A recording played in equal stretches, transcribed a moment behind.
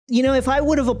if I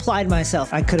would have applied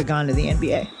myself, I could have gone to the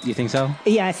NBA. You think so?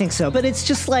 Yeah, I think so. But it's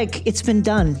just like, it's been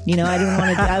done. I didn't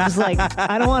want to, I was like,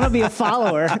 I don't want to be a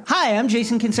follower. Hi, I'm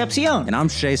Jason Concepcion. And I'm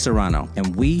Shea Serrano.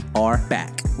 And we are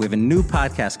back. We have a new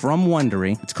podcast from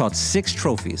Wondery. It's called Six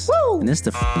Trophies. Woo! And it's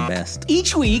the best.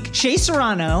 Each week, Shea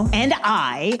Serrano and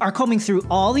I are combing through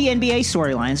all the NBA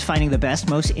storylines, finding the best,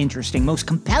 most interesting, most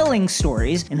compelling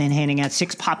stories, and then handing out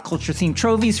 6 pop culture themed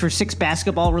trophies for 6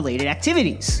 basketball related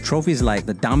activities. Trophies like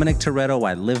the Dominic Toretto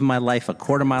I Live My Life a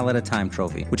Quarter Mile at a Time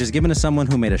trophy, which is given to someone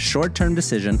who made a short-term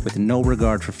decision with no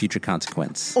regard for future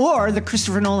consequence. Or the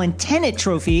Christopher Nolan Tenet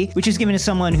trophy, which is given to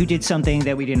someone who did something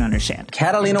that we didn't understand.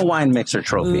 Catalina Wine Mixer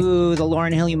trophy. Ooh, the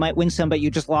Lauryn Hill, you might win some, but you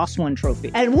just lost one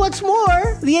trophy. And what's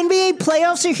more, the NBA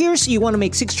playoffs are here, so you want to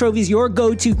make Six Trophies your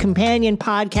go-to companion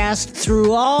podcast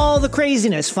through all the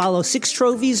craziness. Follow Six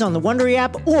Trophies on the Wondery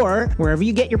app or wherever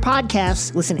you get your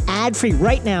podcasts. Listen ad-free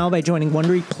right now by joining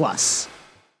Wondery Plus.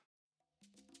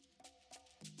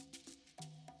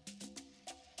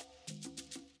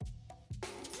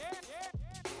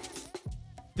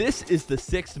 This is the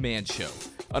Sixth Man Show,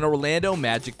 an Orlando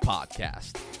Magic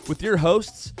podcast, with your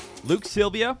hosts, Luke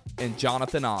Sylvia and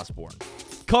Jonathan Osborne,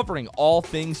 covering all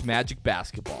things Magic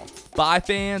basketball. By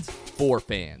fans, for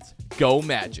fans. Go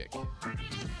Magic.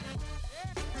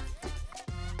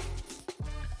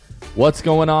 What's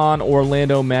going on,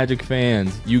 Orlando Magic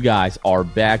fans? You guys are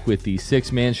back with the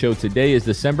Sixth Man Show. Today is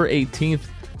December 18th,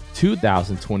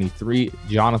 2023.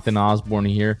 Jonathan Osborne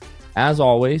here. As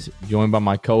always, joined by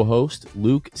my co-host,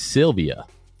 Luke Sylvia.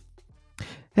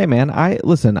 Hey, man, I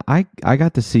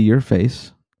got to see your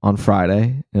face on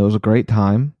Friday. It was a great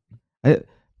time.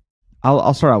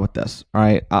 I'll start out with this, all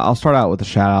right? I'll start out with a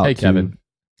shout-out Hey, to... Kevin.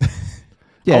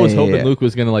 I was hoping Luke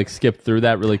was going to skip through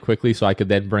that really quickly so I could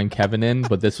then bring Kevin in,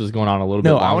 but this was going on a little bit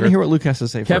longer. No, I want to hear what Luke has to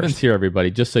say Kevin's first. here,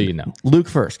 everybody, just so you know. Luke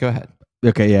first. Go ahead.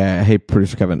 Okay, yeah. Hey,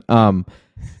 producer Kevin. I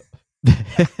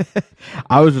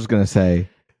was just going to say,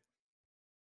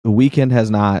 the weekend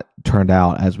has not turned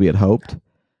out as we had hoped,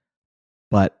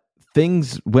 but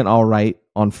things went all right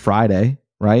on Friday,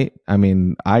 right? I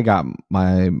mean, I got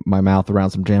my mouth around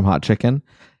some jam hot chicken.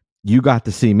 You got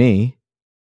to see me.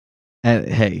 And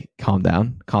hey, calm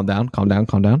down.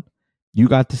 You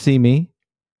got to see me.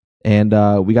 And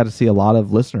we got to see a lot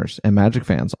of listeners and Magic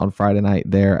fans on Friday night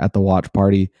there at the watch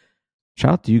party.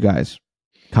 Shout out to you guys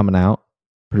coming out.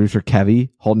 Producer Kevy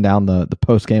holding down the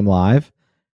post-game live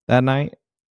that night,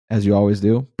 as you always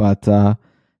do. But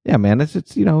yeah, man,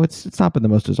 it's not been the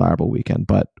most desirable weekend,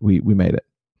 but we made it.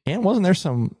 And wasn't there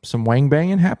some wang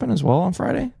banging happen as well on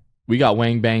Friday? We got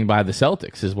wang banged by the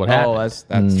Celtics is what happened. Oh,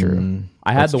 that's true.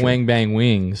 I had the wang bang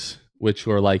wings, which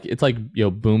were it's like,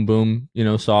 boom boom,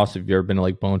 sauce if you've ever been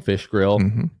to Bonefish Grill.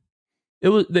 Mm-hmm. It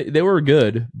was they were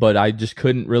good, but I just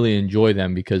couldn't really enjoy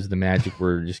them because the Magic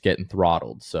were just getting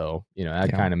throttled. So,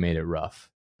 that kind of made it rough.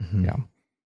 Mm-hmm. Yeah.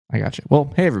 I got you.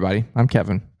 Well, hey everybody, I'm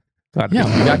Kevin. We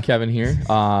got Kevin here.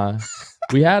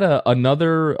 We had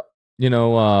another,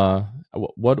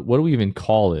 what do we even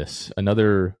call this?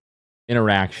 Another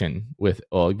interaction with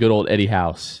good old Eddie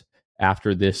House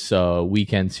after this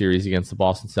weekend series against the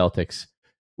Boston Celtics,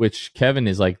 which Kevin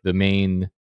is the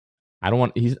main.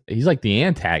 He's like the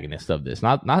antagonist of this,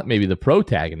 not maybe the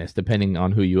protagonist, depending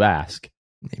on who you ask.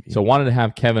 Maybe. So wanted to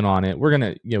have Kevin on it. We're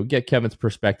gonna get Kevin's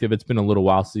perspective. It's been a little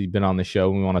while since he's been on the show,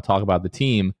 and we want to talk about the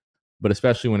team, but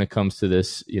especially when it comes to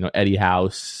this, Eddie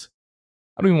House.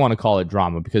 I don't even want to call it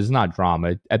drama because it's not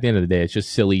drama. At the end of the day, it's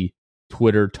just silly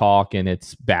Twitter talk, and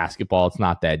it's basketball. It's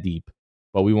not that deep.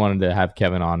 But we wanted to have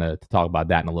Kevin on to talk about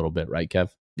that in a little bit, right, Kev?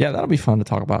 Yeah, that'll be fun to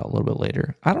talk about a little bit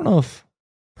later. I don't know if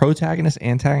protagonist,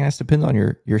 antagonist depends on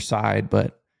your side,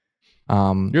 but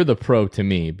you're the pro to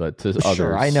me, but to others,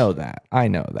 sure, I know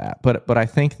that. But I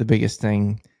think the biggest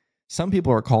thing, some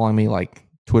people are calling me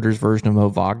Twitter's version of Mo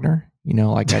Wagner.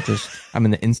 I'm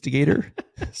an instigator.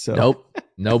 So nope,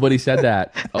 nobody said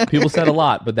that. People said a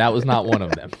lot, but that was not one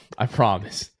of them. I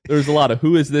promise. There's a lot of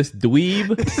who is this dweeb?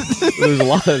 There's a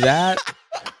lot of that,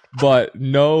 but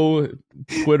no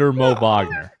Twitter Mo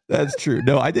Wagner. That's true.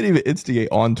 No, I didn't even instigate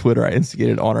on Twitter. I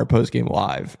instigated on our post-game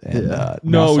live. And,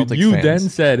 no, you fans. then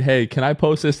said, hey, can I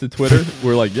post this to Twitter?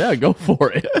 We're like, yeah, go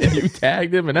for it. And you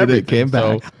tagged him and everything. It came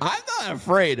back. So, I'm not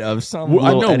afraid of some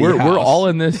I know Eddie we're House. all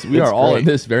in this. We are all in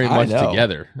this very much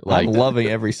together. I'm loving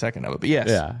every second of it. But yes,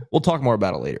 yeah. We'll talk more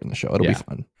about it later in the show. It'll be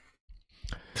fun.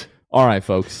 All right,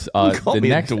 folks. The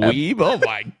next dweeb? Oh,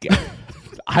 my God.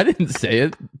 I didn't say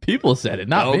it. People said it,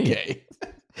 not me. Okay.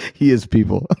 He is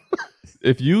people.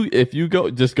 If you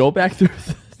go back through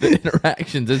the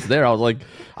interactions, it's there. I was like,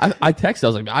 I texted. I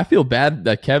was like, I feel bad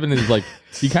that Kevin is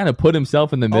he kind of put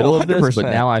himself in the middle of this, but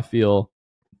now I feel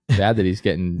bad that he's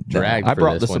getting dragged. I for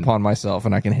brought this one. upon myself,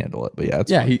 and I can handle it. But yeah,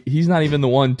 it's Yeah, fine. he's not even the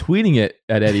one tweeting it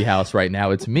at Eddie House right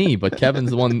now. It's me, but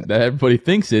Kevin's the one that everybody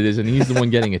thinks it is, and he's the one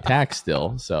getting attacked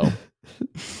still. So,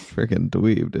 Freaking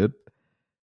dweeb, dude.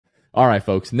 all right,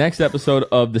 folks. Next episode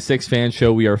of the Six Fan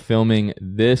Show, we are filming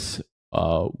this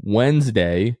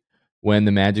Wednesday when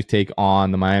the Magic take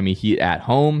on the Miami Heat at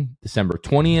home, December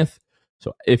 20th.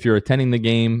 So if you're attending the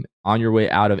game on your way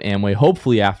out of Amway,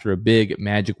 hopefully after a big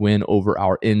Magic win over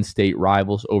our in-state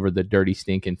rivals over the dirty,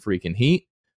 stinking, freaking Heat,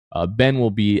 Ben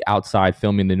will be outside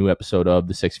filming the new episode of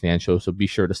the Six Fan Show. So be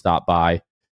sure to stop by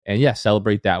and,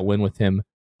 celebrate that win with him,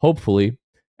 hopefully.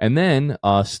 And then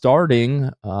starting,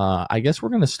 I guess we're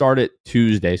going to start it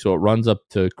Tuesday. So it runs up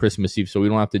to Christmas Eve. So we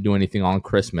don't have to do anything on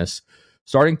Christmas.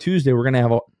 Starting Tuesday, we're going to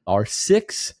have our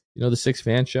the Six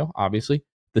Fan Show, obviously,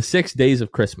 the 6 days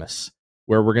of Christmas,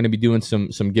 where we're going to be doing some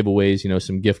giveaways,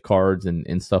 some gift cards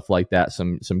and stuff like that,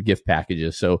 some gift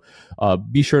packages. So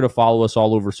be sure to follow us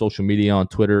all over social media on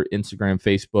Twitter, Instagram,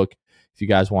 Facebook. If you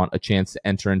guys want a chance to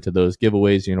enter into those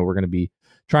giveaways, we're going to be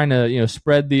trying to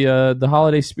spread the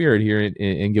holiday spirit here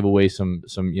and give away some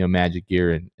Magic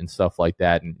gear and stuff like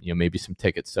that, and maybe some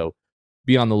tickets. So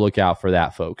be on the lookout for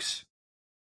that, folks.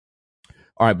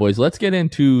 All right, boys, let's get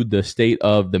into the state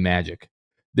of the Magic.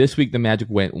 This week, the Magic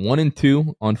went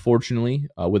 1-2, unfortunately,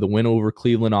 with a win over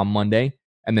Cleveland on Monday,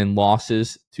 and then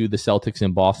losses to the Celtics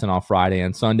in Boston on Friday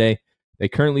and Sunday. They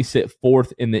currently sit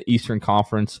fourth in the Eastern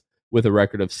Conference with a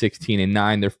record of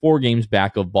 16-9. They're 4 games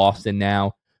back of Boston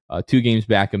now, 2 games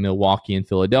back of Milwaukee and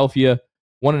Philadelphia,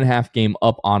 1.5 game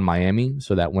up on Miami,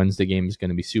 so that Wednesday game is going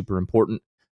to be super important.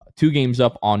 2 games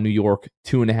up on New York,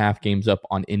 2.5 games up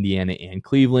on Indiana and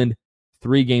Cleveland,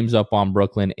 3 games up on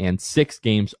Brooklyn, and 6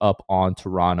 games up on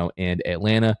Toronto and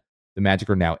Atlanta. The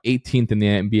Magic are now 18th in the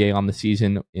NBA on the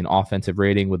season in offensive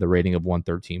rating with a rating of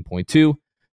 113.2.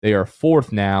 They are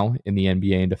 4th now in the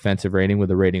NBA in defensive rating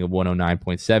with a rating of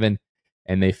 109.7.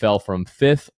 And they fell from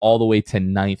 5th all the way to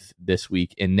 9th this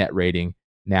week in net rating,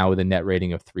 now with a net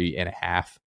rating of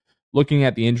 3.5. Looking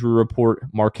at the injury report,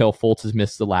 Markelle Fultz has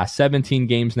missed the last 17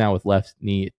 games now with left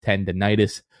knee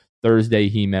tendonitis. Thursday,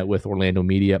 he met with Orlando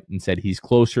media and said he's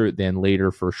closer than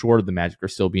later for sure. The Magic are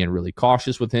still being really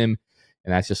cautious with him,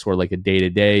 and that's just sort of like a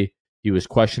day-to-day. He was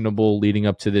questionable leading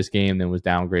up to this game, then was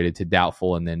downgraded to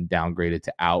doubtful, and then downgraded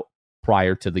to out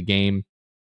prior to the game.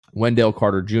 Wendell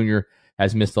Carter Jr.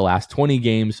 has missed the last 20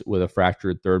 games with a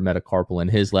fractured third metacarpal in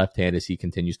his left hand as he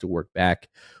continues to work back.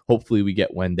 Hopefully we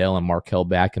get Wendell and Markelle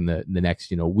back in the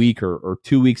next week or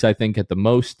 2 weeks, I think, at the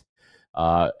most.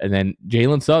 And then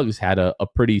Jalen Suggs had a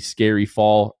pretty scary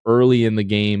fall early in the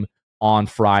game on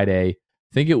Friday.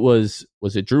 I think it was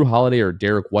it Drew Holiday or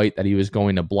Derek White that he was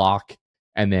going to block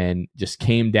and then just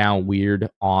came down weird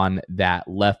on that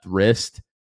left wrist.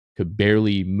 Could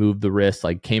barely move the wrist,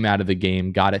 came out of the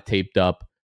game, got it taped up,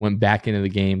 went back into the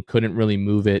game, couldn't really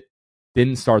move it,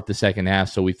 didn't start the second half,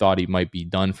 so we thought he might be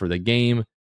done for the game.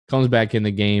 Comes back in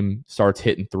the game, starts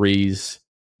hitting threes.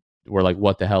 We're like,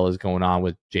 what the hell is going on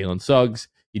with Jalen Suggs?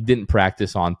 He didn't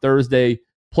practice on Thursday,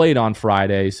 played on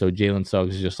Friday, so Jalen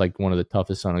Suggs is just like one of the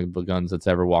toughest son of a guns that's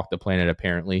ever walked the planet,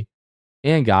 apparently.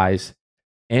 And guys,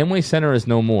 Amway Center is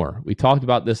no more. We talked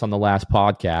about this on the last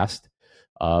podcast,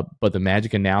 but the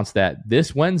Magic announced that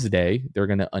this Wednesday, they're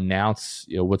going to announce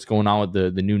what's going on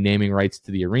with the new naming rights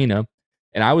to the arena.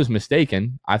 And I was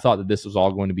mistaken. I thought that this was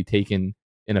all going to be taken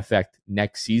in effect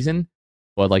next season.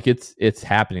 But it's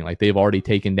happening. They've already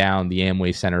taken down the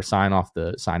Amway Center sign off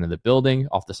the side of the building,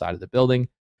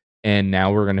 and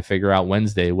now we're going to figure out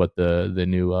Wednesday what the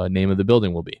new name of the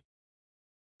building will be.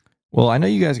 Well, I know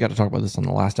you guys got to talk about this on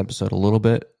the last episode a little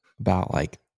bit about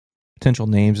potential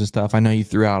names and stuff. I know you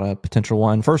threw out a potential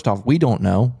one. First off, we don't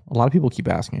know. A lot of people keep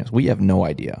asking us. We have no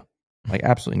idea,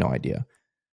 absolutely no idea.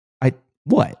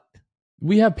 What?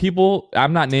 We have people.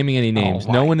 I'm not naming any names.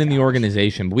 No one in the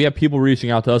organization, but we have people reaching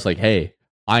out to us hey,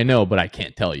 I know, but I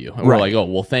can't tell you. And we're like, oh,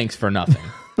 well, thanks for nothing.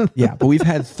 Yeah, but we've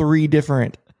had 3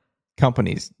 different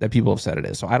companies that people have said it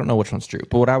is, so I don't know which one's true.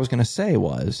 But what I was going to say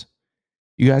was,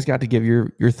 you guys got to give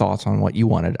your thoughts on what you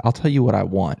wanted. I'll tell you what I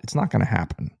want. It's not going to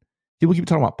happen. People keep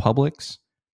talking about Publix.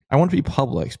 I want it to be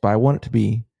Publix, but I want it to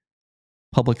be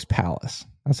Publix Palace.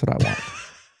 That's what I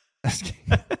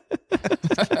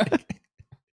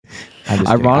want.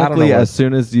 Ironically, as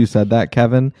soon as you said that,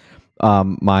 Kevin,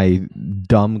 my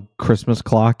dumb Christmas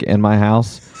clock in my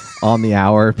house on the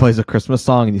hour plays a Christmas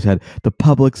song, and you said the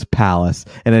Publix Palace,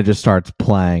 and it just starts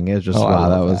playing. It's just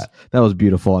wow, that was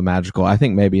beautiful and magical. I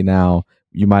think maybe now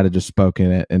you might have just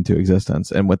spoken it into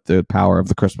existence, and with the power of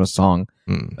the Christmas song,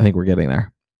 I think we're getting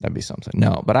there. That'd be something.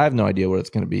 No, but I have no idea what it's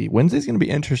going to be. Wednesday's going to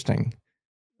be interesting.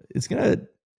 It's going to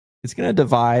it's going to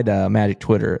divide Magic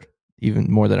Twitter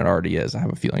even more than it already is. I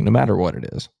have a feeling, no matter what it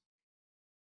is.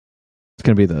 It's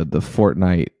going to be the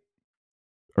Fortnite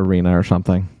arena or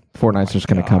something. Fortnite's just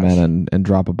going to come in and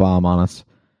drop a bomb on us.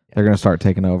 They're going to start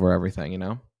taking over everything, you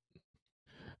know?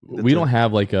 We don't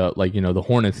have the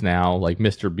Hornets now, like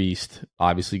Mr. Beast.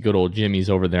 Obviously, good old Jimmy's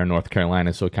over there in North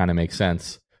Carolina, so it kind of makes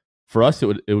sense. For us, it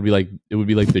would be like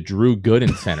the Drew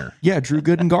Gooden Center. Yeah, Drew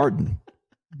Gooden Garden.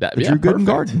 Drew Gooden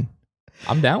Garden.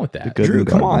 I'm down with that. Drew,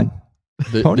 come on.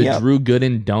 The Drew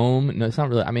Gooden Dome. No, it's not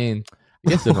really. I mean,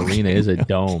 I guess an arena is a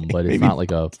dome, but it's not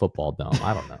like a football dome.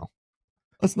 I don't know.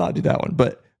 Let's not do that one.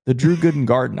 But the Drew Gooden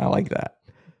Garden, I like that.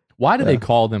 Why do they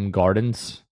call them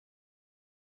gardens?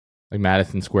 Like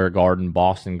Madison Square Garden,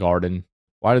 Boston Garden.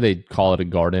 Why do they call it a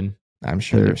garden? I'm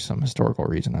sure there's some historical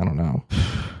reason. I don't know.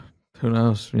 Who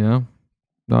knows? You know?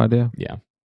 No idea. Yeah.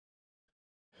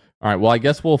 All right. Well, I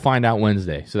guess we'll find out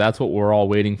Wednesday. So that's what we're all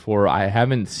waiting for. I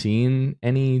haven't seen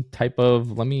any type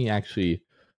of. Let me actually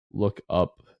look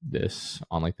up this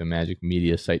on like the Magic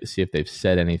Media site to see if they've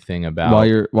said anything about.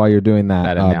 While you're doing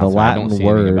that, the Latin I don't see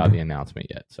word anything about the announcement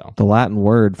yet. So the Latin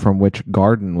word from which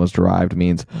garden was derived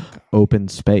means open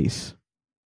space.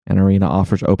 An arena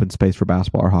offers open space for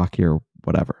basketball or hockey or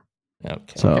whatever.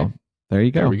 Okay. So there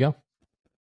you go. There we go.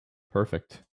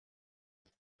 Perfect.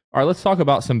 All right, let's talk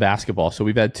about some basketball. So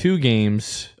we've had 2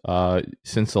 games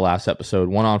since the last episode,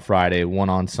 one on Friday, one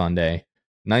on Sunday.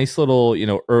 Nice little,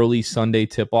 early Sunday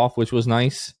tip-off, which was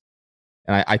nice.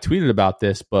 And I tweeted about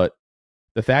this, but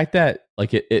the fact that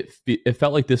like it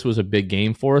felt like this was a big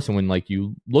game for us, and when like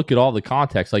you look at all the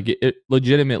context, like it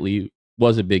legitimately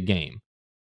was a big game.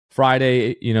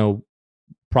 Friday,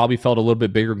 probably felt a little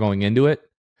bit bigger going into it.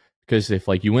 Because if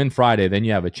like you win Friday, then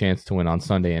you have a chance to win on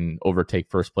Sunday and overtake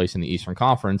first place in the Eastern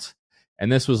Conference. And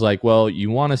this was like, well, you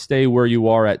want to stay where you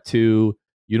are at 2.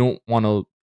 You don't want to,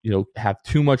 have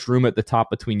too much room at the top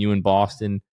between you and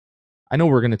Boston. I know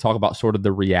we're going to talk about sort of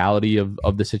the reality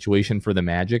of the situation for the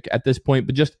Magic at this point,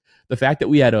 but just the fact that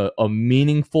we had a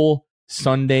meaningful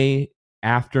Sunday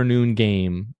afternoon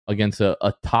game against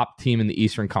a top team in the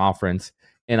Eastern Conference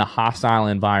in a hostile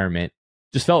environment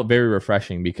just felt very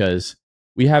refreshing, because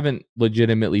we haven't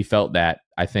legitimately felt that,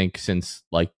 I think, since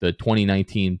like the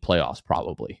 2019 playoffs,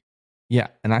 probably. Yeah.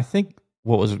 And I think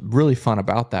what was really fun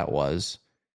about that was,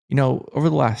 over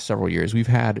the last several years, we've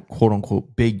had quote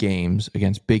unquote big games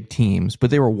against big teams, but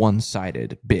they were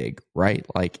one-sided big, right?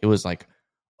 Like it was like,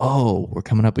 oh, we're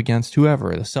coming up against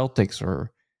whoever, the Celtics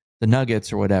or the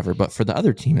Nuggets or whatever. But for the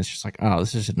other team, it's just like, oh,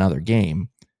 this is another game.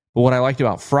 But what I liked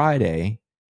about Friday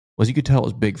was you could tell it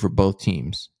was big for both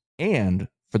teams and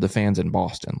for the fans in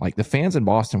Boston. Like the fans in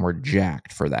Boston were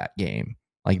jacked for that game.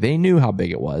 Like they knew how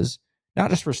big it was, not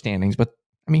just for standings, but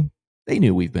I mean, they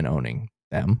knew we've been owning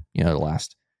them, the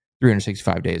last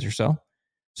 365 days or so.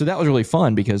 So that was really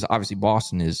fun, because obviously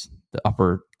Boston is the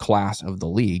upper class of the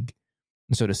league.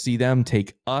 And so to see them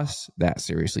take us that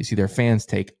seriously, see their fans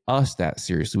take us that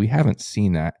seriously, we haven't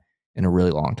seen that in a really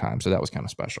long time. So that was kind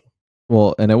of special.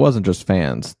 Well, and it wasn't just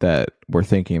fans that were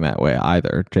thinking that way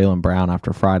either. Jaylen Brown,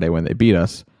 after Friday when they beat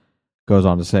us, goes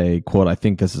on to say, quote, "I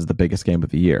think this is the biggest game of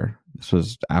the year." This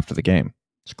was after the game.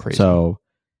 It's crazy. So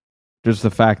just the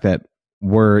fact that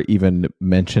we're even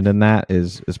mentioned in that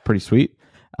is pretty sweet.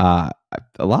 A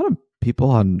lot of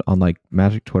people on like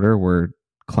Magic Twitter were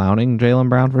clowning Jaylen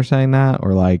Brown for saying that,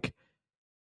 or like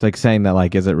saying that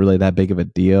like, is it really that big of a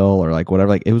deal, or like whatever.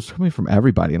 Like it was coming from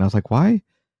everybody, and I was like, why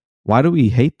do we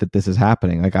hate that this is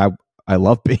happening? Like I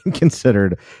love being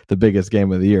considered the biggest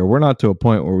game of the year. We're not to a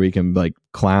point where we can like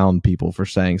clown people for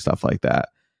saying stuff like that.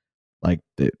 Like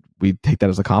we take that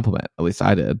as a compliment. At least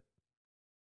I did.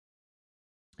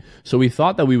 So we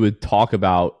thought that we would talk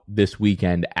about this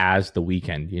weekend as the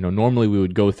weekend. Normally we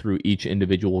would go through each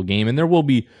individual game, and there will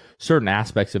be certain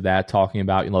aspects of that talking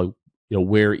about,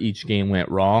 where each game went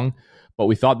wrong. But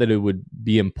we thought that it would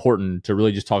be important to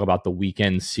really just talk about the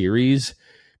weekend series,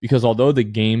 because although the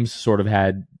games sort of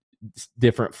had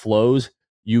different flows,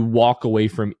 you walk away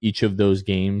from each of those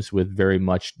games with very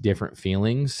much different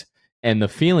feelings. And the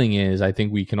feeling is, I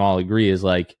think we can all agree, is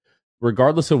like,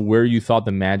 regardless of where you thought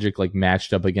the Magic like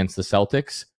matched up against the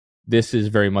Celtics, this is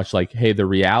very much like, hey, the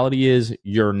reality is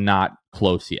you're not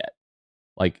close yet.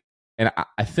 Like, and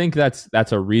I think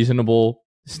that's a reasonable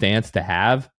stance to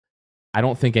have. I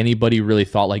don't think anybody really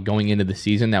thought like going into the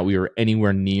season that we were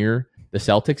anywhere near the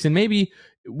Celtics, and maybe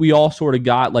we all sort of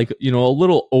got like, a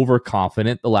little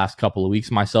overconfident the last couple of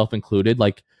weeks, myself included.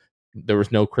 Like there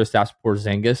was no Kristaps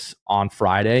Porzingis on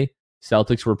Friday.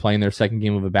 Celtics were playing their second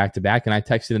game of a back-to-back, and I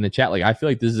texted in the chat, like, I feel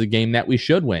like this is a game that we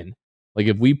should win. Like,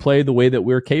 if we play the way that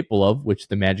we're capable of, which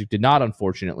the Magic did not,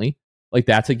 unfortunately, like,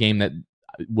 that's a game that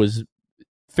was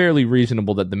fairly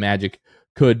reasonable that the Magic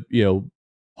could,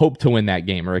 hope to win that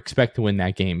game or expect to win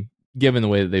that game, given the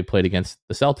way that they played against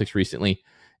the Celtics recently.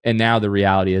 And now the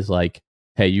reality is like,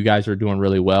 hey, you guys are doing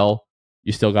really well.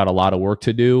 You still got a lot of work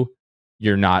to do.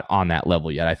 You're not on that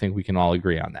level yet. I think we can all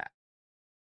agree on that.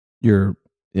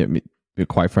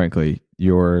 Quite frankly,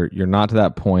 you're not to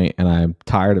that point, and I'm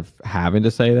tired of having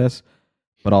to say this,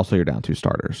 but also you're down 2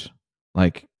 starters.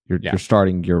 Like you're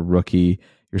starting your rookie,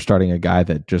 you're starting a guy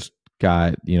that just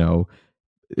got,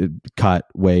 cut,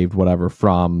 waived, whatever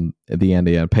from the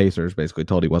Indiana Pacers, basically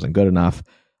told he wasn't good enough.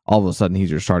 All of a sudden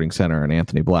he's your starting center, and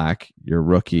Anthony Black, your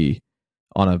rookie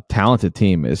on a talented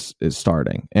team, is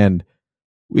starting. And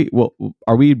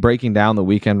are we breaking down the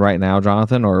weekend right now,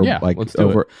 Jonathan? Or let's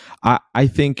do it. I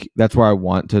think that's where I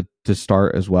want to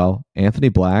start as well. Anthony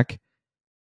Black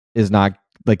is not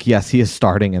like, yes, he is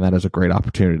starting, and that is a great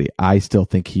opportunity. I still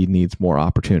think he needs more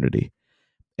opportunity.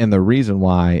 And the reason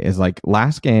why is like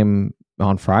last game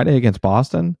on Friday against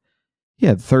Boston, he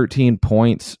had 13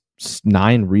 points,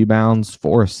 9 rebounds,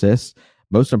 4 assists.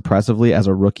 Most impressively, as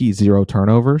a rookie, 0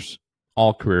 turnovers.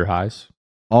 All career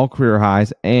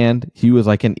highs, and he was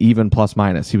like an even plus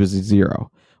minus. He was a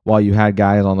 0, while you had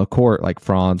guys on the court like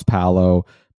Franz, Paolo,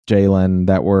 Jalen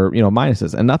that were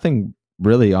minuses, and nothing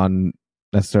really on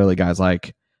necessarily guys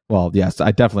like, well, yes,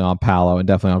 I definitely on Paolo and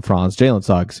definitely on Franz. Jalen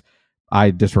Suggs,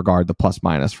 I disregard the plus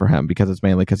minus for him because it's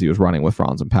mainly because he was running with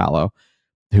Franz and Paolo,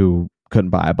 who couldn't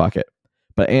buy a bucket.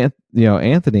 But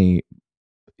Anthony,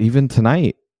 even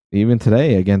today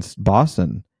against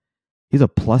Boston, he's a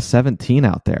plus 17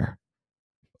 out there.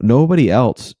 Nobody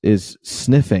else is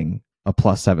sniffing a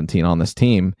plus 17 on this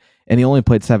team, and he only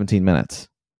played 17 minutes.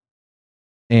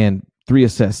 And 3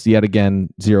 assists, yet again,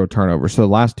 0 turnovers. So the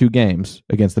last 2 games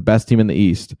against the best team in the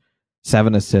East,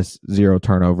 7 assists, 0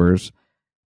 turnovers.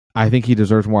 I think he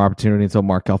deserves more opportunity until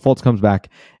Markelle Fultz comes back.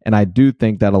 And I do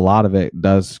think that a lot of it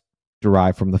does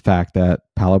derive from the fact that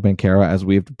Paolo Banchero, as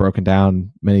we've broken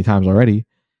down many times already,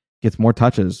 gets more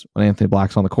touches when Anthony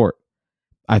Black's on the court.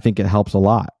 I think it helps a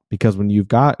lot because when you've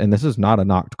got, and this is not a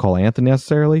knock to call Anthony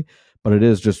necessarily, but it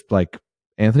is just like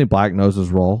Anthony Black knows his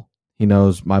role. He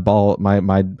knows my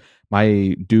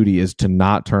duty is to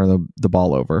not turn the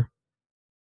ball over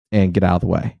and get out of the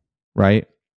way, right?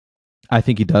 I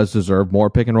think he does deserve more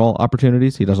pick and roll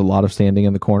opportunities. He does a lot of standing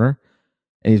in the corner,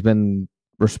 and he's been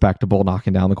respectable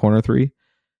knocking down the corner 3.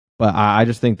 But I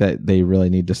just think that they really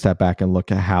need to step back and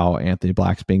look at how Anthony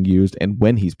Black's being used and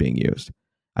when he's being used.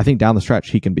 I think down the stretch,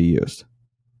 he can be used.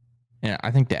 Yeah,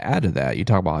 I think to add to that, you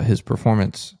talk about his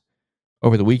performance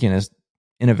over the weekend is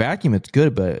in a vacuum, it's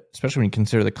good, but especially when you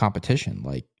consider the competition,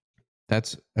 like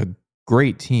that's a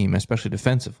great team, especially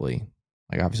defensively.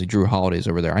 Like obviously Drew Holiday's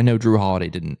over there. I know Drew Holiday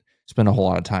didn't spend a whole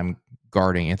lot of time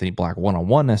guarding Anthony Black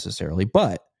one-on-one necessarily,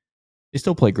 but they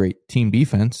still play great team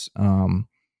defense. And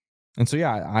so,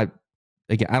 yeah, I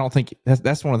don't think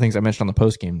that's one of the things I mentioned on the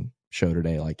post-game show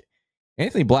today. Like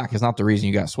Anthony Black is not the reason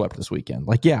you got swept this weekend.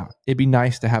 Like, yeah, it'd be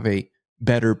nice to have a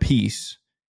better piece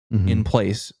in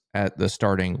place at the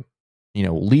starting,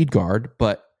 lead guard,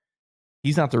 but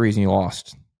he's not the reason you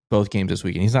lost both games this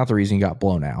weekend. He's not the reason you got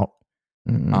blown out.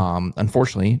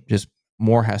 Unfortunately, just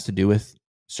more has to do with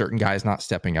certain guys not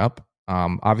stepping up.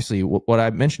 Obviously, what I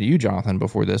mentioned to you, Jonathan,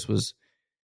 before this was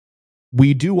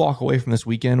we do walk away from this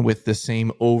weekend with the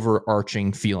same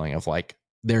overarching feeling of like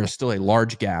there's still a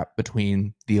large gap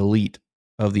between the elite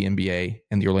of the NBA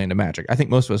and the Orlando Magic. I think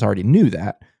most of us already knew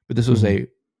that, but this was a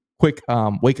quick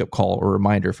wake-up call or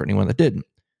reminder for anyone that didn't.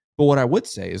 But what I would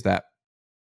say is that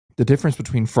the difference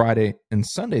between Friday and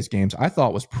Sunday's games I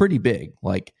thought was pretty big.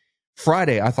 Like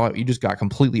Friday, I thought you just got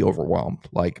completely overwhelmed.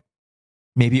 Like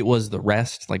maybe it was the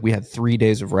rest. Like we had 3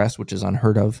 days of rest, which is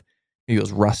unheard of. Maybe it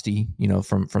was rusty,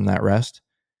 from that rest.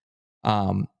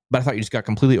 But I thought you just got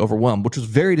completely overwhelmed, which was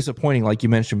very disappointing, like you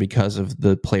mentioned, because of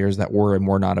the players that were and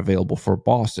were not available for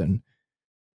Boston.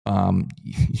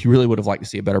 You really would have liked to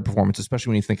see a better performance,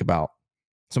 especially when you think about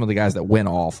some of the guys that went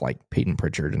off, like Peyton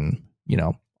Pritchard and,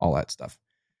 all that stuff.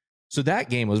 So that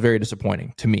game was very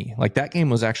disappointing to me. Like that game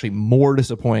was actually more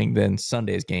disappointing than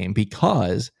Sunday's game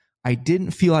because I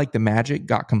didn't feel like the Magic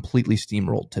got completely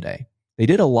steamrolled today. They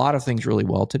did a lot of things really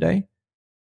well today.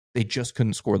 They just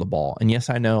couldn't score the ball. And yes,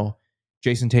 I know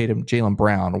Jason Tatum, Jaylen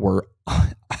Brown were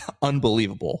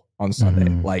unbelievable on Sunday.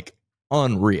 Like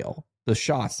unreal. The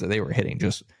shots that they were hitting,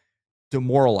 just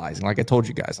demoralizing. Like I told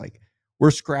you guys, like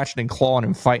we're scratching and clawing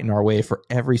and fighting our way for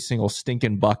every single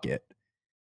stinking bucket.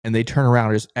 And they turn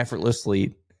around just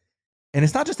effortlessly. And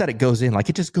it's not just that it goes in, like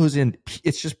it just goes in.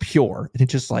 It's just pure. And it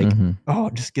just like,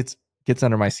 it just gets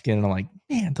under my skin. And I'm like,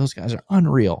 man, those guys are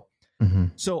unreal. Mm-hmm.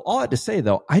 So all I had to say,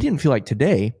 though, I didn't feel like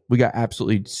today we got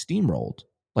absolutely steamrolled.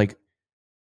 Like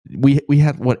we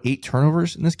had, 8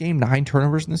 turnovers in this game, 9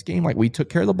 turnovers in this game. Like we took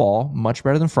care of the ball much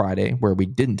better than Friday, where we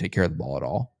didn't take care of the ball at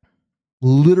all.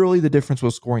 Literally the difference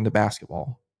was scoring the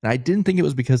basketball. And I didn't think it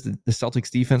was because the Celtics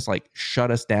defense like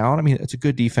shut us down. I mean, it's a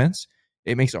good defense.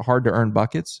 It makes it hard to earn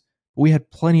buckets. But we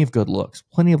had plenty of good looks,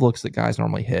 plenty of looks that guys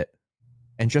normally hit.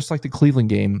 And just like the Cleveland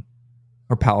game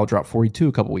where Paolo dropped 42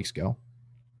 a couple weeks ago,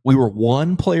 we were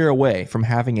one player away from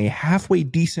having a halfway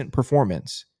decent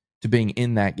performance to being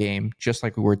in that game, just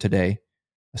like we were today,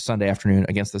 a Sunday afternoon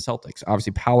against the Celtics.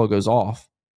 Obviously, Paolo goes off,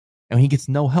 and he gets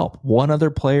no help. One other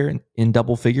player in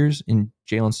double figures in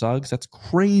Jalen Suggs. That's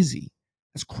crazy.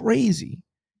 That's crazy.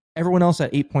 Everyone else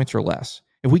at 8 points or less.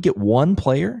 If we get one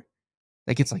player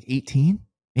that gets like 18,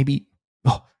 maybe,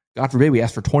 God forbid we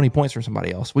ask for 20 points from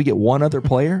somebody else. We get one other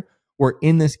player, we're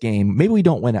in this game. Maybe we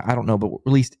don't win it. I don't know, but we're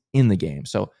at least in the game.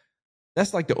 So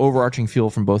that's like the overarching feel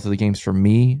from both of the games for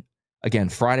me. Again,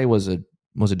 Friday was a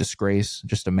disgrace,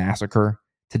 just a massacre.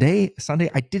 Today, Sunday,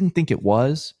 I didn't think it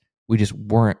was. We just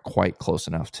weren't quite close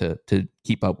enough to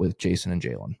keep up with Jason and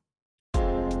Jalen.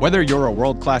 Whether you're a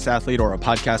world-class athlete or a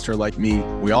podcaster like me,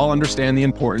 we all understand the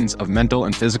importance of mental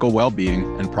and physical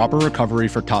well-being and proper recovery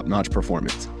for top-notch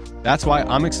performance. That's why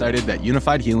I'm excited that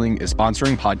Unified Healing is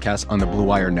sponsoring podcasts on the Blue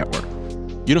Wire Network.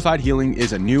 Unified Healing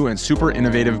is a new and super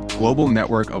innovative global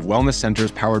network of wellness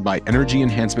centers powered by Energy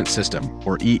Enhancement System,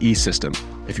 or EE System.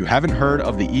 If you haven't heard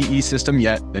of the EE System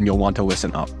yet, then you'll want to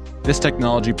listen up. This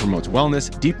technology promotes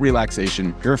wellness, deep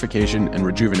relaxation, purification, and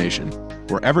rejuvenation.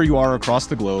 Wherever you are across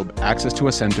the globe, access to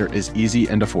a center is easy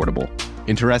and affordable.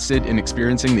 Interested in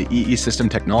experiencing the EE System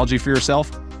technology for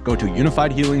yourself? Go to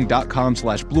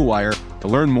unifiedhealing.com/bluewire to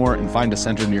learn more and find a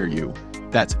center near you.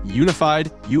 That's unified,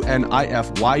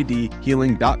 UNIFYD,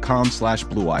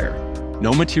 healing.com/bluewire.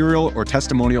 No material or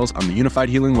testimonials on the Unified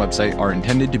Healing website are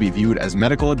intended to be viewed as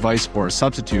medical advice or a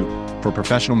substitute for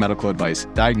professional medical advice,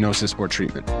 diagnosis, or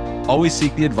treatment. Always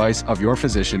seek the advice of your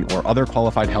physician or other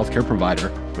qualified healthcare provider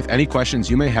with any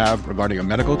questions you may have regarding a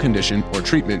medical condition or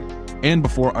treatment and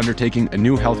before undertaking a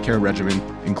new healthcare regimen,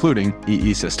 including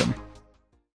EE System.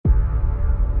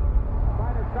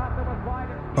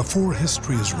 Before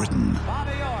history is written,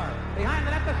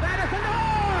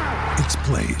 it's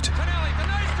played.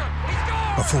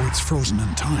 Before it's frozen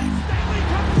in time,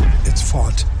 it's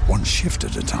fought one shift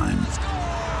at a time.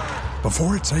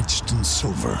 Before it's etched in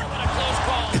silver,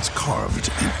 it's carved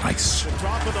in ice.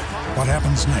 What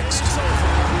happens next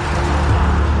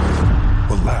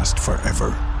will last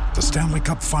forever. The Stanley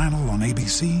Cup Final on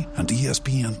ABC and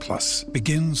ESPN Plus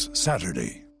begins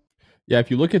Saturday. Yeah, if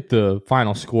you look at the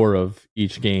final score of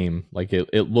each game, like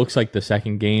it looks like the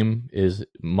second game is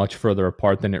much further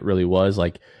apart than it really was.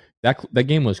 Like that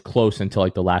game was close until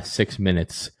like the last 6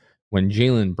 minutes when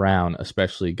Jaylen Brown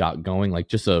especially got going. Like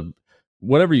just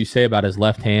whatever you say about his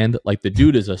left hand, like the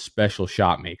dude is a special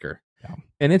shot maker. Yeah.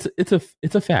 And it's a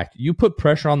fact. You put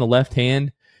pressure on the left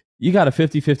hand, you got a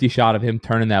 50-50 shot of him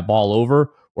turning that ball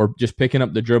over or just picking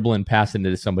up the dribble and passing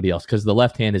it to somebody else because the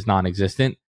left hand is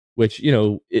non-existent, which, you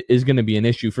know, is going to be an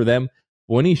issue for them.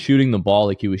 But when he's shooting the ball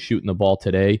like he was shooting the ball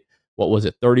today, what was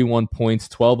it, 31 points,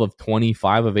 12 of 20,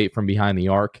 5 of 8 from behind the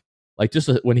arc. Like just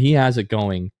when he has it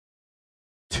going,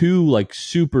 two like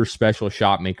super special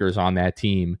shot makers on that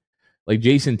team. Like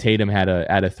Jason Tatum had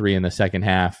a 3 in the second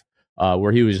half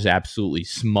where he was just absolutely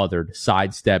smothered,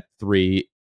 sidestep 3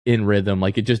 in rhythm.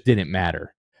 Like it just didn't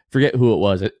matter. Forget who it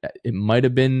was. It might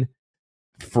have been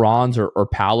Franz or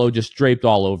Paolo, just draped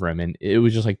all over him. And it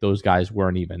was just like those guys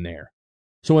weren't even there.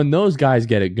 So when those guys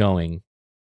get it going,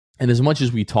 and as much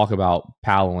as we talk about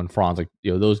Paolo and Franz, like,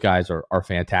 you know, those guys are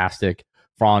fantastic.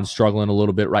 Franz struggling a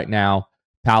little bit right now.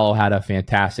 Paolo had a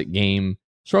fantastic game.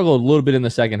 Struggled a little bit in the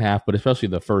second half, but especially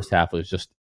the first half was just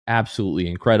absolutely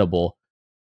incredible.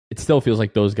 It still feels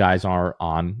like those guys are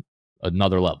on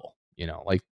another level, you know,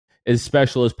 like as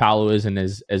special as Paolo is and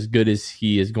as good as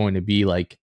he is going to be.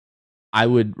 Like I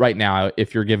would right now,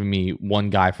 if you're giving me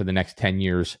one guy for the next 10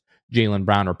 years, Jaylen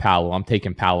Brown or Paolo, I'm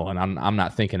taking Paolo and I'm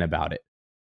not thinking about it.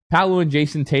 Paolo and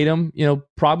Jason Tatum, you know,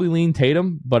 probably lean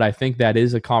Tatum, but I think that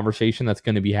is a conversation that's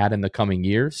going to be had in the coming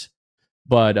years.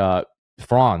 But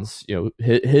Franz, you know,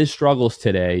 his struggles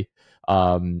today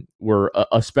were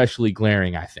especially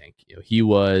glaring, I think. You know, he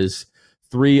was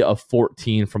 3 of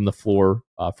 14 from the floor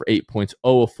for 8 points,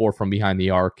 0 of 4 from behind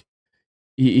the arc.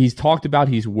 He's talked about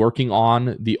he's working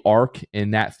on the arc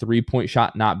and that 3-point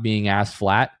shot not being as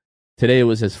flat. Today it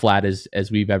was as flat as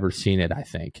we've ever seen it, I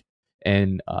think.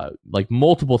 And like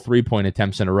multiple 3-point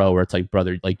attempts in a row where it's like,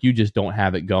 brother, like you just don't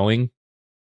have it going,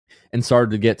 and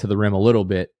started to get to the rim a little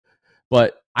bit.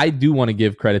 But I do want to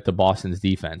give credit to Boston's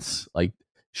defense. Like,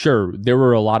 sure, there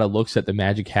were a lot of looks that the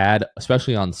Magic had,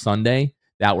 especially on Sunday,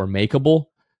 that were makeable.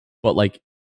 But, like,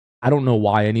 I don't know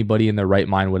why anybody in their right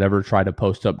mind would ever try to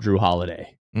post up Drew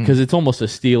Holiday, because it's almost a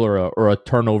steal or a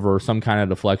turnover or some kind of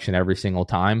deflection every single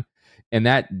time. And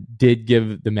that did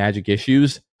give the Magic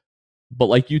issues. But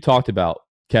like you talked about,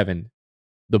 Kevin,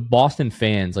 the Boston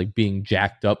fans like being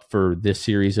jacked up for this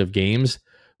series of games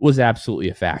was absolutely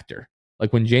a factor.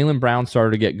 Like when Jaylen Brown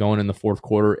started to get going in the fourth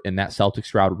quarter and that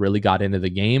Celtics crowd really got into the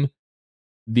game,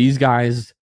 these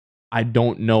guys, I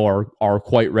don't know, are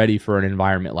quite ready for an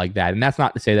environment like that. And that's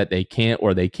not to say that they can't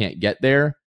or they can't get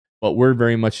there, but we're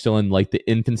very much still in like the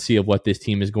infancy of what this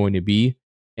team is going to be.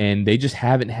 And they just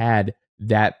haven't had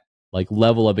that like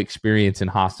level of experience in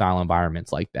hostile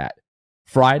environments like that.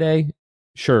 Friday,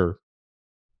 sure.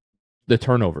 The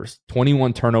turnovers,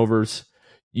 21 turnovers.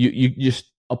 You just,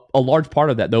 a large part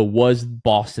of that though was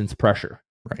Boston's pressure.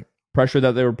 Right. Pressure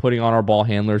that they were putting on our ball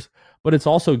handlers. But it's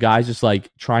also guys just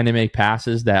like trying to make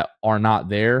passes that are not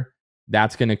there.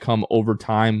 That's going to come over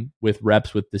time with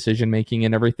reps, with decision making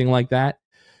and everything like that.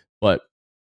 But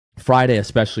Friday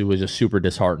especially was just super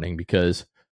disheartening because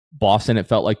Boston, it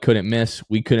felt like, couldn't miss.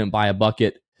 We couldn't buy a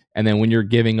bucket. And then when you're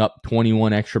giving up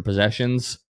 21 extra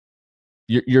possessions,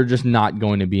 you're just not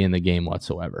going to be in the game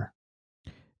whatsoever.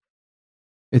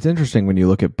 It's interesting when you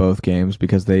look at both games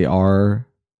because they are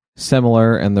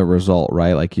similar in the result,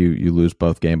 right? Like you lose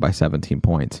both games by 17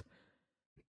 points.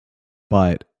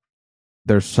 But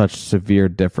there's such severe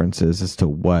differences as to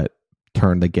what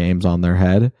turned the games on their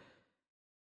head.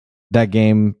 That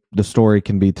game, the story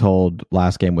can be told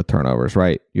last game with turnovers,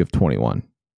 right? You have 21.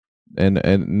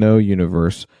 And no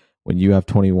universe, when you have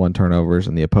 21 turnovers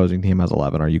and the opposing team has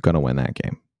 11, are you going to win that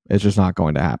game? It's just not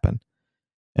going to happen.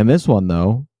 And this one,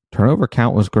 though, turnover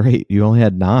count was great. You only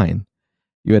had 9.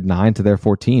 You had 9 to their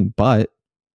 14. But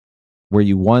where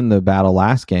you won the battle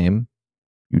last game,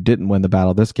 you didn't win the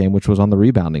battle this game, which was on the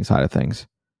rebounding side of things.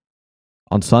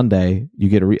 On Sunday, you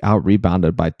get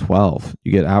out-rebounded by 12.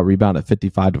 You get out-rebounded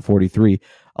 55 to 43.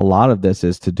 A lot of this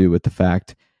is to do with the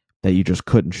fact that you just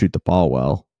couldn't shoot the ball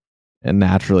well. And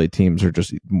naturally, teams are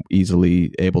just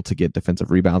easily able to get defensive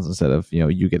rebounds instead of,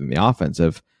 you getting the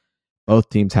offensive. Both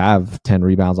teams have 10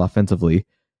 rebounds offensively.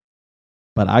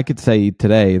 But I could say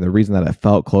today, the reason that it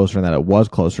felt closer and that it was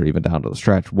closer even down to the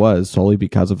stretch was solely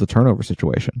because of the turnover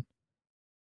situation.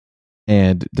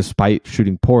 And despite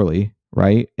shooting poorly,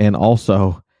 right? And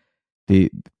also the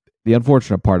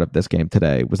unfortunate part of this game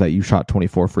today was that you shot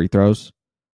 24 free throws.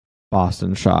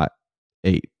 Boston shot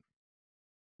 8.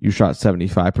 You shot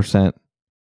 75%,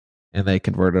 and they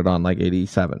converted on like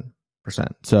 87%.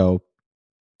 So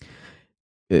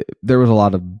there was a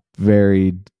lot of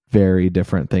very, very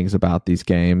different things about these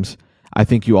games. I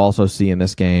think you also see in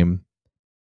this game,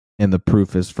 and the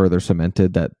proof is further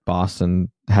cemented, that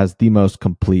Boston has the most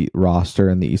complete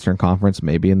roster in the Eastern Conference,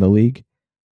 maybe in the league.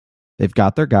 They've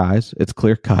got their guys. It's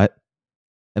clear cut.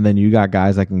 And then you got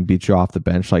guys that can beat you off the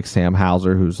bench, like Sam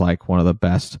Hauser, who's like one of the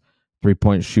best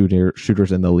three-point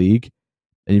shooters in the league.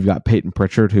 And you've got Peyton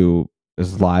Pritchard, who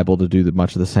is liable to do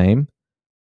much of the same.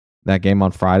 That game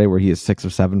on Friday where he is 6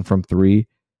 of 7 from 3.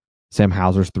 Sam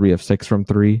Hauser's 3 of 6 from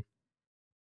 3.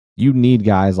 You need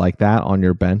guys like that on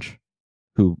your bench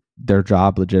who their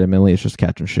job legitimately is just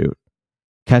catch and shoot.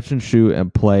 Catch and shoot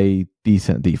and play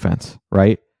decent defense,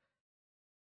 right?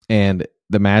 And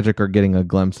the Magic are getting a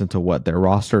glimpse into what their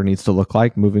roster needs to look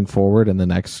like moving forward in the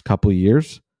next couple of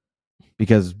years.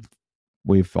 Because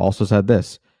we've also said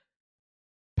this.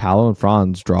 Paolo and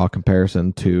Franz draw a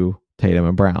comparison to Tatum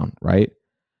and Brown, right?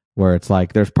 Where it's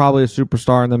like there's probably a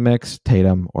superstar in the mix,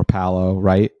 Tatum or Paolo,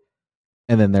 right?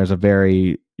 And then there's a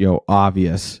very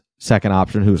obvious second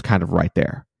option who's kind of right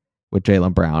there with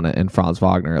Jaylen Brown and Franz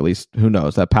Wagner. At least, who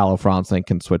knows? That Paolo-Franz thing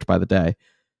can switch by the day.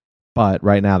 But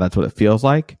right now, that's what it feels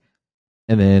like.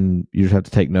 And then you just have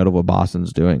to take note of what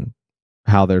Boston's doing,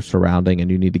 how they're surrounding,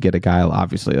 and you need to get a guy.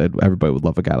 Obviously, everybody would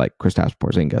love a guy like Kristaps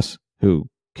Porzingis who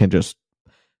can just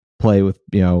play with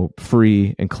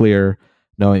free and clear,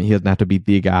 knowing he doesn't have to be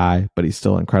the guy, but he's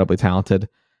still incredibly talented.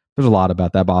 There's a lot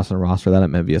about that Boston roster that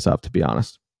I'm envious of, to be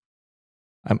honest.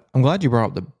 I'm glad you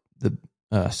brought up the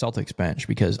Celtics bench,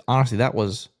 because honestly, that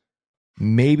was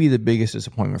maybe the biggest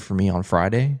disappointment for me on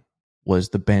Friday. Was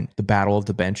the battle of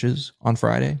the benches on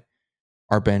Friday.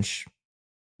 Our bench,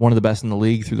 one of the best in the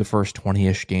league through the first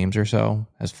 20-ish games or so,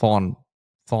 has fallen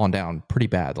down pretty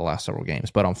bad the last several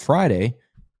games. But on Friday,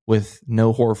 with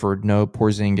no Horford, no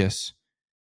Porzingis,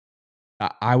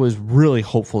 I was really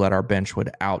hopeful that our bench would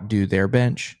outdo their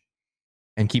bench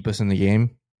and keep us in the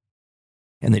game.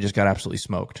 And they just got absolutely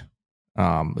smoked.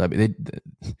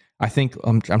 I think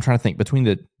I'm trying to think between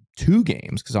the two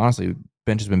games, because honestly,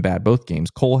 bench has been bad both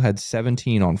games. Cole had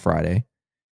 17 on Friday.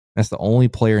 That's the only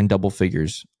player in double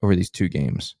figures over these two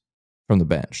games from the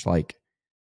bench. Like,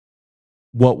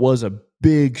 what was a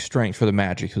big strength for the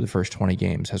Magic through the first 20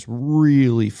 games has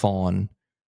really fallen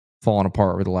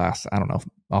apart over the last, I don't know,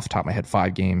 off the top of my head,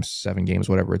 5 games, 7 games,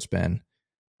 whatever it's been.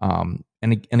 And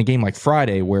a game like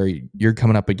Friday where you're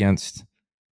coming up against,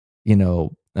 I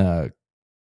don't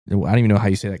even know how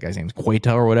you say that guy's name,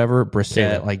 Queta or whatever,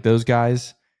 Brissett, like those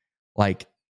guys, like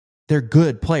they're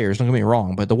good players, don't get me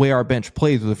wrong, but the way our bench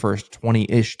played through the first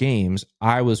 20-ish games,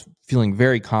 I was feeling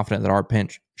very confident that our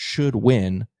bench should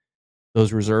win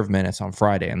those reserve minutes on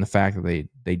Friday, and the fact that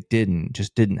they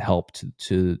didn't help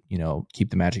to keep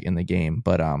the Magic in the game.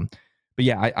 But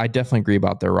yeah, I definitely agree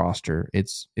about their roster.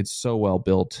 It's so well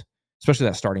built, especially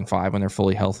that starting 5 when they're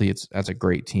fully healthy. That's a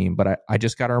great team. But I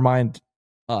just got to remind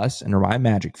us and remind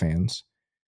Magic fans,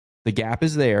 the gap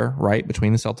is there, right,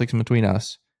 between the Celtics and between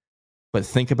us. But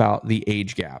think about the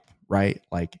age gap, right?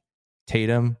 Like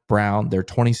Tatum, Brown, they're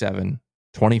 27,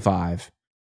 25,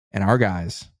 and our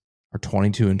guys are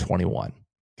 22 and 21.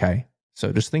 Okay.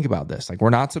 So just think about this. Like, we're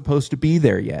not supposed to be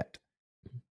there yet.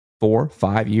 4,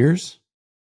 5 years.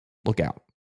 Look out.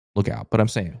 But I'm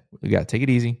saying we got to take it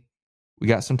easy. We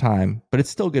got some time, but it's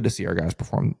still good to see our guys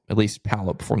perform, at least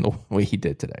Paolo perform the way he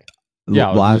did today.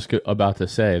 Yeah, I was just about to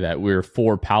say that we're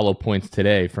 4 Paolo points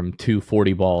today from 2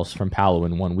 40 balls from Paolo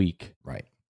in 1 week. Right.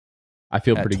 I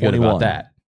feel pretty good about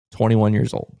that. 21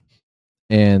 years old.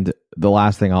 And the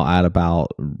last thing I'll add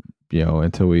about,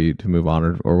 until we move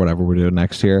on or whatever we're doing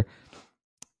next year,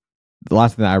 the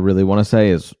last thing that I really want to say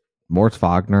is Moritz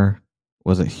Wagner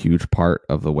was a huge part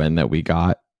of the win that we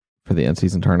got for the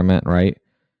in-season tournament, right?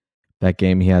 That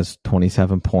game, he has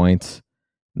 27 points,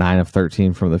 9 of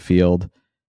 13 from the field,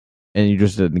 and you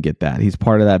just didn't get that. He's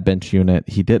part of that bench unit.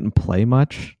 He didn't play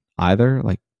much either.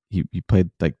 Like, he played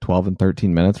like 12 and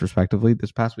 13 minutes respectively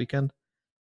this past weekend.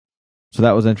 So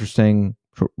that was interesting.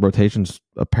 Rotations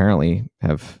apparently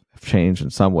have changed in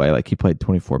some way. Like, he played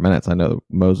 24 minutes. I know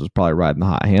Mose was probably riding the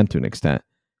hot hand to an extent,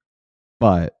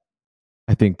 but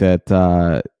I think that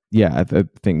I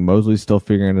think Mosley's still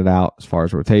figuring it out as far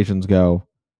as rotations go.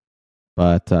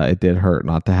 But it did hurt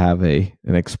not to have an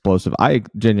explosive. I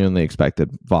genuinely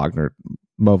expected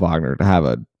Mo Wagner, to have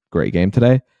a great game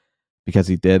today, because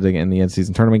he did in the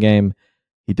in-season tournament game.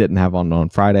 He didn't have on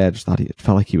Friday. I just thought it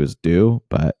felt like he was due,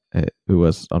 but it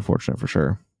was unfortunate for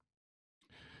sure.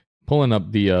 Pulling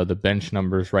up the bench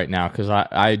numbers right now, because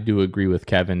I do agree with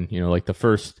Kevin. Like the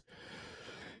first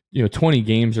 20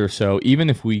 games or so, even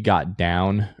if we got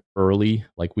down early,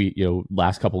 like we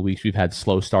last couple of weeks we've had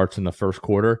slow starts in the first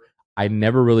quarter. I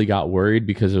never really got worried,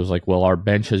 because it was like, well, our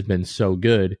bench has been so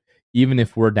good. Even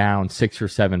if we're down 6 or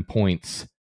 7 points,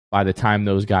 by the time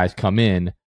those guys come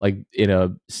in, like in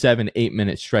a 7-8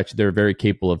 minute stretch, they're very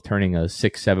capable of turning a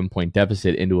 6-7 point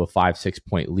deficit into a 5-6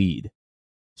 point lead.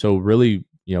 So really,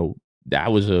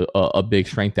 that was a big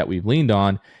strength that we've leaned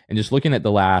on. And just looking at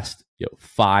the last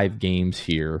 5 games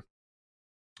here,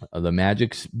 the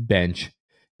Magic's bench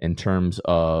in terms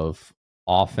of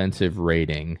offensive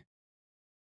rating,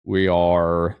 we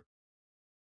are,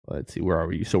 let's see, where are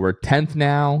we? So we're 10th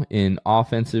now in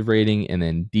offensive rating, and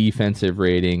then defensive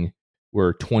rating,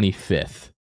 we're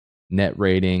 25th. Net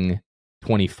rating,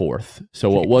 24th.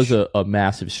 So it was a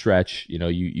massive stretch.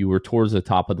 You were towards the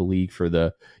top of the league for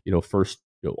the first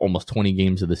almost 20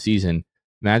 games of the season.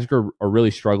 Magic are really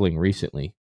struggling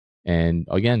recently. And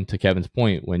again, to Kevin's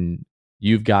point, when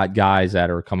you've got guys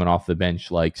that are coming off the bench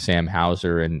like Sam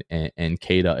Hauser and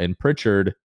Queta and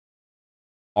Pritchard,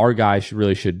 our guys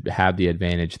really should have the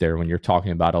advantage there when you're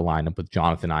talking about a lineup with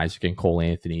Jonathan Isaac and Cole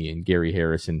Anthony and Gary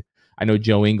Harris. And I know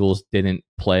Joe Ingles didn't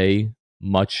play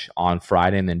much on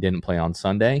Friday and then didn't play on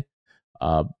Sunday.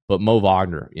 But Mo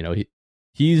Wagner,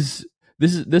 this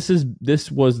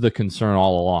was the concern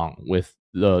all along with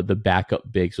the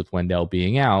backup bigs with Wendell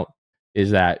being out,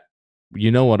 is that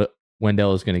what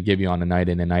Wendell is going to give you on a night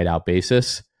in and night out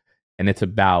basis. And it's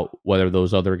about whether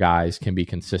those other guys can be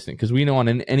consistent. Because we know on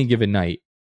any given night,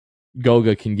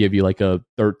 Goga can give you like a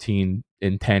 13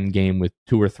 and 10 game with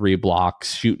 2 or 3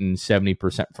 blocks, shooting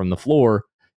 70% from the floor.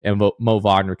 And Mo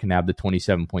Wagner can have the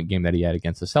 27-point game that he had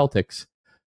against the Celtics.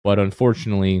 But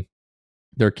unfortunately,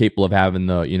 they're capable of having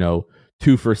the,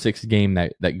 2 for 6 game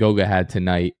that Goga had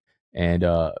tonight. And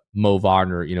Mo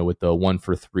Wagner, with the 1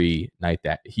 for 3 night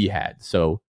that he had.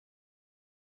 So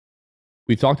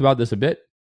we've talked about this a bit.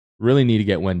 Really need to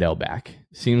get Wendell back.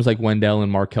 Seems like Wendell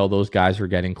and Markelle, those guys are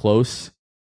getting close.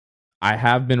 I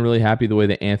have been really happy the way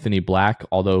that Anthony Black,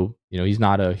 although, he's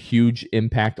not a huge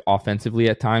impact offensively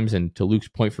at times. And to Luke's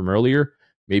point from earlier,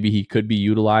 maybe he could be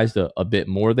utilized a bit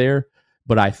more there.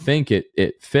 But I think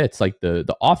it fits. Like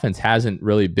the offense hasn't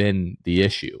really been the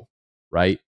issue,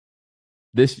 right?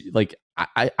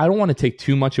 I don't want to take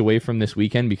too much away from this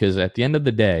weekend because at the end of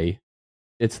the day,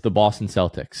 it's the Boston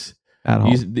Celtics.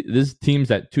 These teams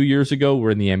that 2 years ago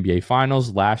were in the NBA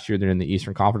Finals. Last year, they're in the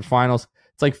Eastern Conference Finals.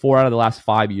 It's like 4 out of the last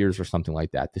 5 years or something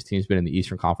like that. This team's been in the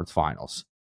Eastern Conference Finals.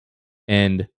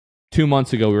 And 2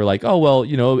 months ago, we were like, oh, well,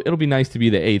 it'll be nice to be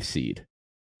the 8th seed.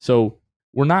 So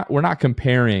we're not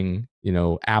comparing,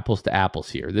 apples to apples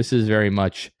here. This is very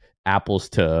much apples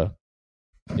to,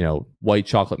 white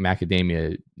chocolate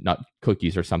macadamia nut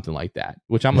cookies or something like that,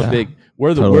 which I'm a big,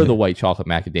 we're the white chocolate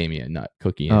macadamia nut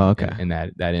cookie in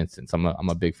that instance. I'm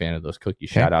a big fan of those cookies.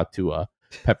 Shout out to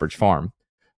Pepperidge Farm.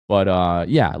 But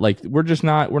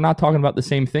we're not talking about the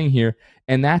same thing here,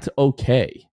 and that's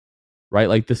okay, right?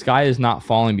 Like the sky is not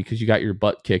falling because you got your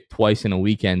butt kicked twice in a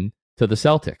weekend to the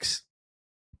Celtics.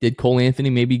 Did Cole Anthony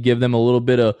maybe give them a little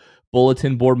bit of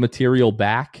bulletin board material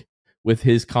back with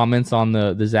his comments on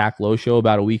the Zach Lowe show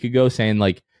about a week ago, saying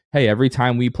like, hey, every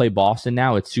time we play Boston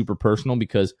now, it's super personal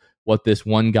because what this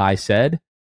one guy said?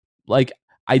 Like,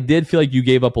 I did feel like you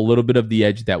gave up a little bit of the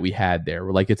edge that we had there.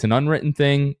 We're like, it's an unwritten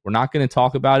thing. We're not going to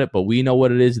talk about it, but we know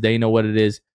what it is. They know what it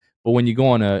is. But when you go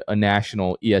on a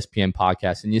national ESPN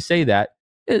podcast and you say that,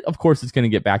 of course, it's going to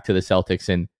get back to the Celtics,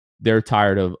 and they're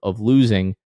tired of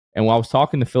losing. And while I was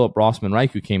talking to Philip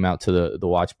Rossman-Reich, who came out to the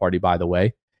watch party, by the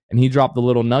way, and he dropped the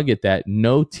little nugget that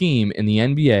no team in the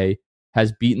NBA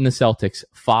has beaten the Celtics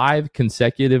 5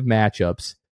 consecutive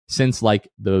matchups since like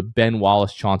the Ben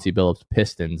Wallace, Chauncey Billups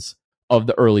Pistons of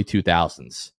the early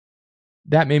 2000s.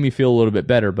 That made me feel a little bit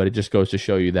better, but it just goes to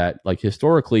show you that like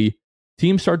historically,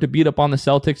 teams start to beat up on the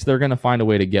Celtics, they're going to find a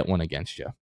way to get one against you.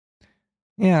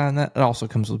 Yeah, and that also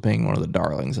comes with being one of the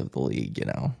darlings of the league,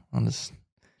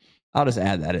 I'll just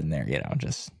add that in there,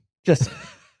 just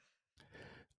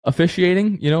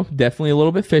officiating, definitely a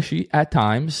little bit fishy at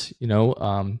times,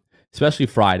 especially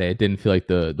Friday. It didn't feel like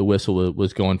the whistle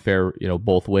was going fair,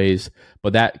 both ways,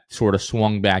 but that sort of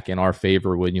swung back in our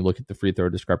favor when you look at the free throw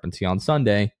discrepancy on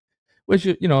Sunday, which,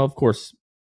 of course,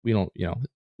 we don't,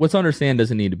 what's understand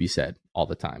doesn't need to be said all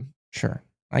the time. Sure.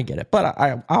 I get it, but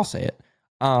I'll say it.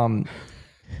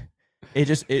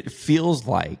 It feels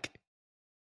like,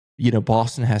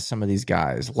 Boston has some of these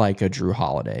guys like a Drew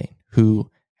Holiday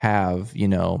who have,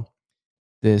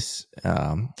 this,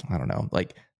 I don't know,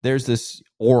 like there's this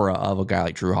aura of a guy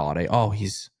like Drew Holiday. Oh,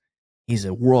 he's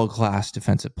a world-class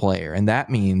defensive player. And that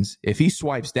means if he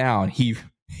swipes down, he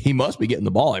must be getting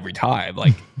the ball every time.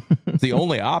 Like it's the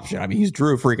only option. I mean, he's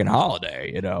Drew freaking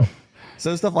Holiday,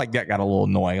 So stuff like that got a little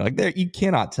annoying. Like you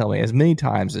cannot tell me as many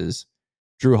times as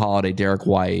Drew Holiday, Derek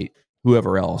White,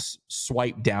 whoever else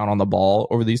swiped down on the ball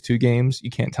over these 2 games. You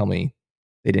can't tell me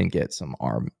they didn't get some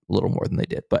arm a little more than they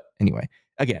did. But anyway,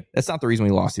 again, that's not the reason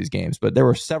we lost these games. But there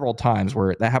were several times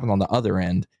where that happened on the other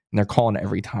end, and they're calling it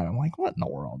every time. I'm like, what in the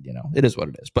world? It is what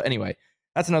it is. But anyway,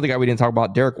 that's another guy we didn't talk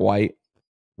about, Derek White.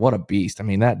 What a beast. I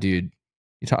mean, that dude,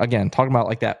 talking about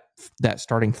like that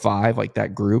starting 5, like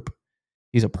that group,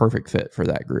 he's a perfect fit for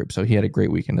that group. So he had a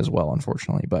great weekend as well,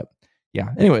 unfortunately. But yeah,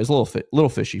 anyway, it's a little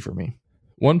fishy for me.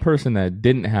 One person that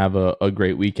didn't have a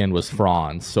great weekend was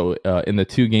Franz. So in the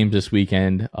 2 games this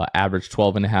weekend, averaged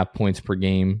 12.5 points per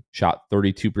game, shot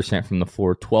 32% from the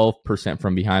floor, 12%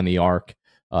 from behind the arc,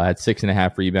 had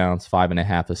 6.5 rebounds,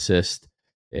 5.5 assists,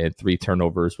 and 3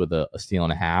 turnovers with a steal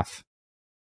and a half.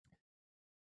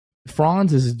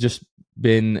 Franz has just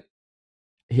been,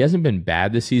 he hasn't been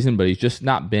bad this season, but he's just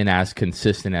not been as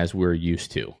consistent as we're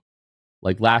used to.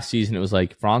 Like last season, it was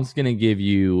like Franz is going to give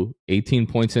you 18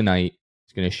 points a night.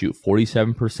 He's going to shoot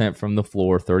 47% from the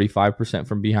floor, 35%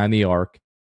 from behind the arc.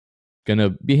 Going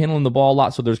to be handling the ball a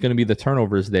lot, so there's going to be the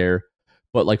turnovers there.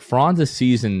 But like Franz's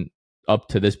season up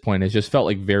to this point has just felt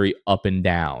like very up and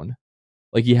down.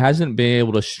 Like he hasn't been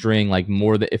able to string like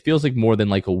it feels like more than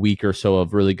like a week or so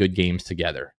of really good games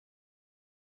together.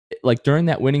 Like during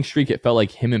that winning streak, it felt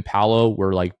like him and Paolo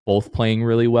were like both playing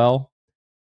really well.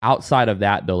 Outside of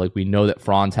that, though, like we know that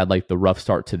Franz had like the rough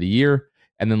start to the year.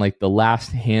 And then like the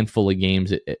last handful of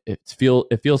games, it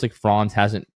feels like Franz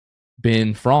hasn't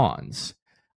been Franz.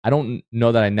 I don't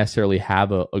know that I necessarily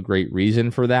have a great reason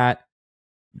for that.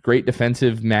 Great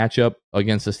defensive matchup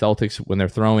against the Celtics when they're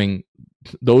throwing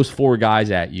those 4 guys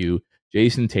at you,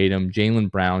 Jason Tatum, Jaylen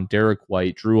Brown, Derek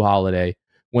White, Drew Holiday.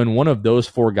 When one of those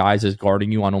 4 guys is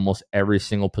guarding you on almost every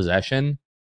single possession,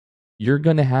 you're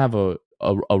going to have a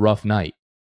rough night,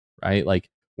 right? Like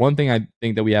one thing I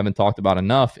think that we haven't talked about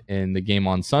enough in the game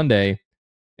on Sunday,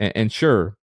 and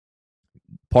sure,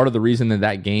 part of the reason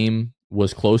that game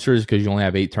was closer is because you only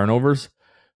have 8 turnovers.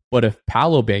 But if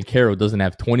Paolo Banchero doesn't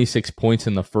have 26 points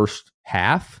in the first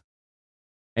half,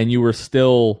 and you were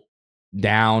still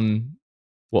down,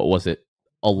 what was it,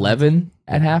 11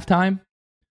 at halftime?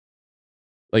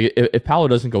 Like, if Paolo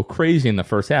doesn't go crazy in the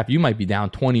first half, you might be down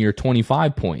 20 or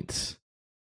 25 points.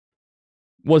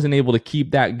 Wasn't able to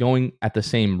keep that going at the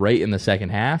same rate in the second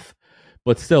half,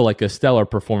 but still like a stellar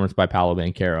performance by Paolo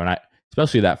Banchero. And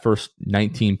especially that first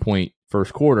 19-point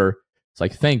first quarter, it's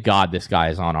like, thank God this guy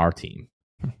is on our team.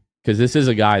 Because this is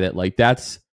a guy that, like,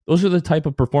 those are the type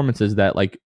of performances that,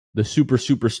 like, the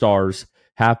superstars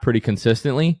have pretty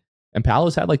consistently. And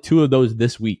Paolo's had, like, 2 of those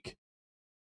this week.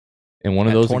 And one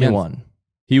of those 21.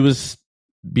 He was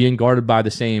being guarded by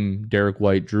the same Derek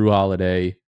White, Drew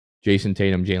Holiday, Jason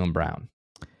Tatum, Jaylen Brown.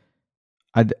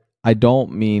 I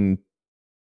don't mean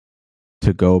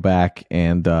to go back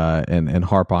and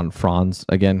harp on Franz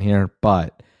again here,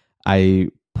 but I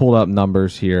pulled up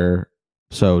numbers here,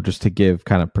 so just to give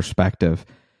kind of perspective,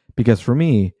 because for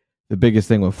me, the biggest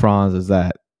thing with Franz is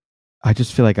that I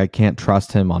just feel like I can't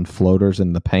trust him on floaters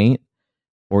in the paint,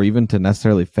 or even to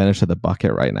necessarily finish at the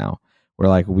bucket right now, where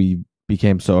like we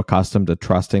became so accustomed to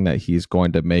trusting that he's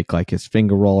going to make like his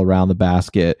finger roll around the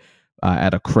basket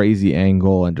at a crazy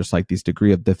angle and just like these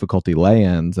degree of difficulty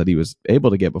lay-ins that he was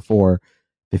able to get before.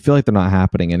 They feel like they're not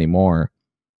happening anymore.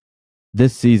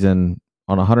 This season,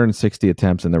 on 160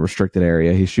 attempts in the restricted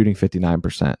area, he's shooting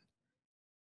 59%.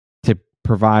 To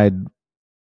provide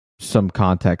some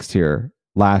context here,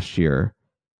 last year,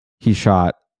 he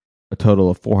shot a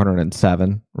total of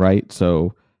 407, right?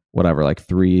 So whatever, like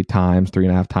 3.5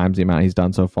 times the amount he's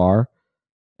done so far.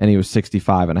 And he was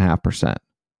 65.5%.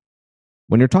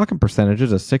 When you're talking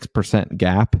percentages, a 6%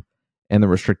 gap in the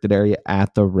restricted area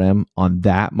at the rim on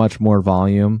that much more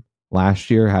volume last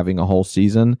year, having a whole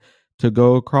season to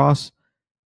go across,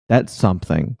 that's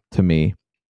something to me.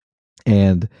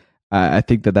 And I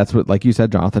think that's what, like you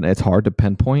said, Jonathan, it's hard to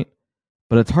pinpoint,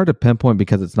 but it's hard to pinpoint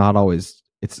because it's not always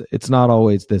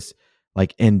this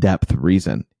like in-depth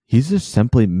reason. He's just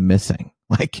simply missing.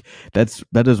 Like that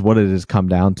is what it has come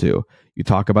down to. You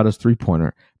talk about his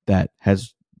 3-pointer that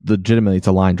has legitimately, it's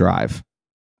a line drive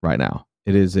right now.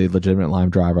 It is a legitimate line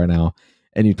drive right now.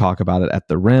 And you talk about it at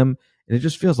the rim, and it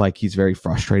just feels like he's very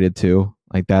frustrated too.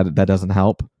 Like that doesn't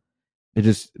help. It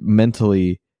just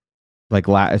mentally, like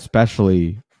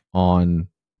especially on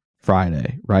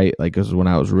Friday, right? Like this is when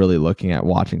I was really looking at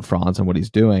watching Franz and what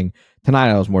he's doing. Tonight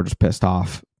I was more just pissed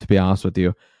off, to be honest with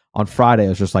you. On Friday, it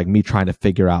was just like me trying to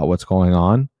figure out what's going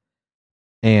on.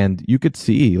 And you could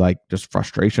see like just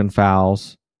frustration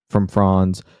fouls from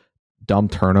Franz, dumb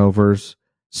turnovers,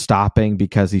 stopping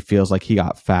because he feels like he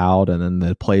got fouled, and then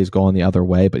the plays going the other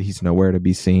way, but he's nowhere to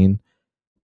be seen.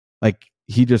 Like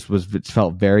he just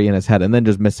felt very in his head, and then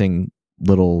just missing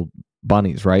little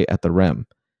bunnies right at the rim.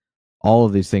 All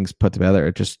of these things put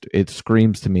together, it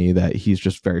screams to me that he's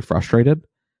just very frustrated.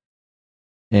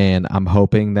 And I'm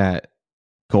hoping that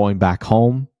going back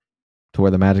home to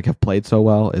where the Magic have played so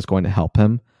well is going to help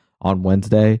him on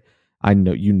Wednesday. I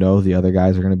know the other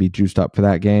guys are going to be juiced up for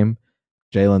that game.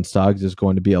 Jalen Suggs is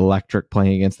going to be electric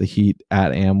playing against the Heat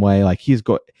at Amway. Like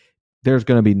there's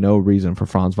going to be no reason for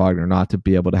Franz Wagner not to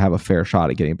be able to have a fair shot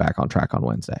at getting back on track on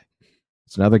Wednesday.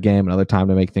 It's another game, another time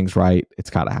to make things right. It's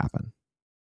got to happen.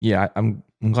 Yeah, I'm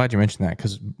glad you mentioned that,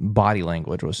 because body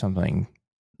language was something.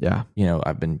 Yeah,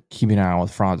 I've been keeping an eye on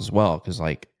with Franz as well, because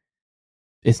like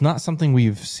it's not something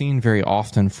we've seen very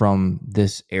often from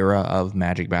this era of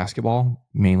Magic basketball,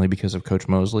 mainly because of Coach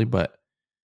Mosley. But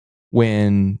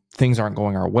when things aren't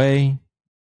going our way,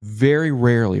 very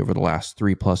rarely over the last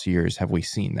 3+ years have we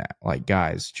seen that. Like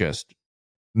guys just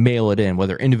mail it in,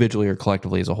 whether individually or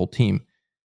collectively as a whole team.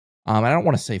 I don't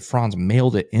want to say Franz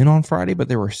mailed it in on Friday, but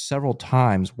there were several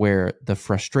times where the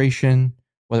frustration,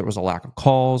 whether it was a lack of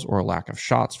calls or a lack of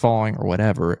shots falling or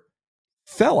whatever,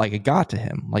 felt like it got to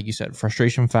him. Like you said,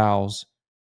 frustration fouls,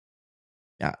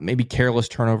 maybe careless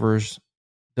turnovers,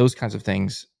 those kinds of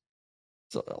things.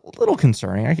 It's a little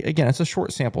concerning. Again, it's a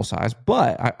short sample size,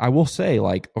 but I will say,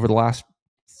 like, over the last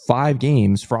 5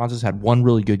 games, Franz has had one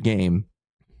really good game.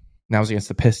 And that was against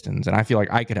the Pistons. And I feel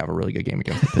like I could have a really good game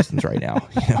against the Pistons right now.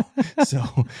 So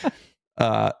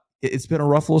it's been a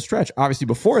rough little stretch. Obviously,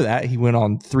 before that, he went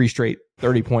on 3 straight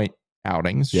 30-point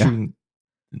outings, shooting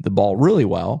the ball really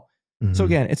well. Mm-hmm. So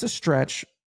again, it's a stretch.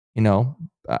 I don't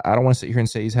want to sit here and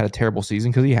say he's had a terrible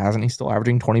season, because he hasn't. He's still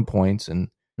averaging 20 points and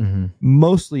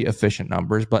mostly efficient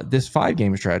numbers. But this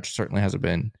 5-game stretch certainly has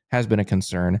been a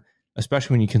concern,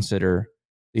 especially when you consider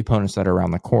the opponents that are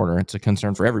around the corner. It's a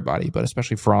concern for everybody, but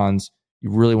especially Franz. You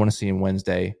really want to see him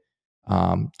Wednesday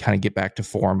kind of get back to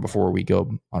form before we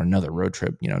go on another road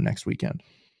trip, next weekend.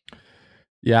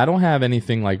 Yeah, I don't have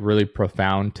anything like really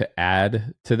profound to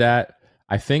add to that.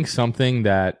 I think something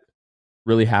that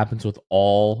really happens with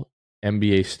all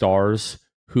NBA stars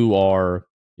who are,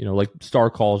 like star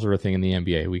calls are a thing in the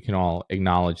NBA. We can all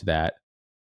acknowledge that.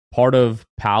 Part of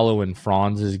Paolo and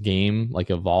Franz's game, like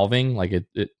evolving, like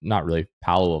it not really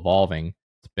Paolo evolving.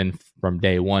 It's been from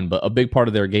day one, but a big part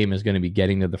of their game is going to be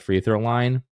getting to the free throw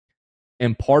line.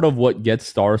 And part of what gets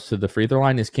stars to the free throw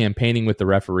line is campaigning with the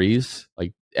referees.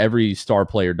 Like every star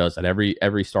player does that.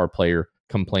 Every star player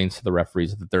complains to the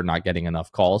referees that they're not getting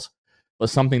enough calls. But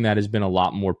something that has been a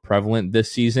lot more prevalent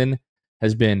this season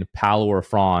has been Paolo or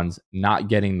Franz not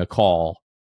getting the call,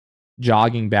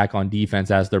 jogging back on defense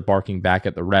as they're barking back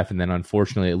at the ref, and then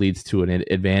unfortunately it leads to an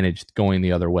advantage going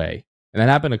the other way. And that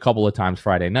happened a couple of times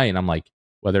Friday night, and I'm like,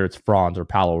 whether it's Franz or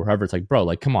Paolo or whoever, it's like, bro,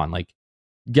 like, come on, like,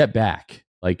 get back.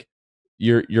 Like,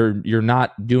 you're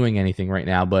not doing anything right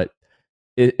now. But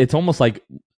it's almost like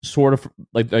sort of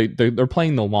like they're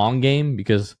playing the long game,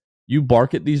 because you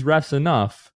bark at these refs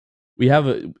enough. We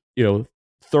have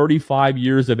 35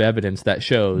 years of evidence that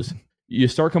shows you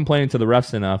start complaining to the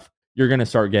refs enough, you're going to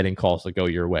start getting calls that go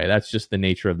your way. That's just the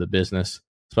nature of the business,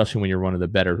 especially when you're one of the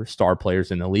better star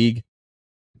players in the league.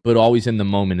 But always in the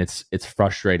moment, it's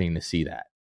frustrating to see that,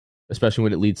 especially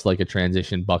when it leads to like a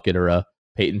transition bucket or a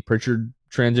Peyton Pritchard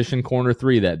transition corner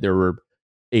three that there were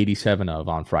 87 of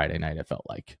on Friday night, it felt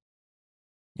like.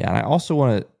 Yeah, and I also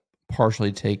want to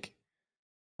partially take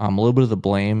a little bit of the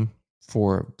blame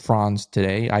for Franz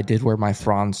today. I did wear my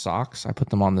Franz socks. I put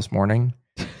them on this morning,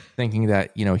 thinking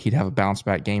that he'd have a bounce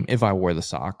back game if I wore the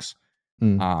socks.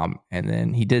 And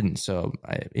then he didn't, so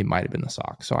it might have been the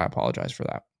socks. So I apologize for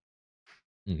that.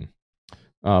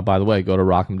 By the way, go to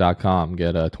rock'em.com,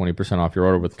 get 20% off your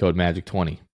order with code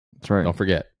MAGIC20. That's right. Don't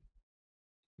forget.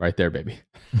 Right there, baby.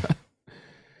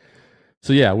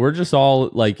 So yeah, we're just all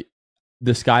like,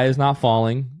 the sky is not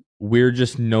falling. We're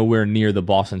just nowhere near the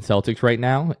Boston Celtics right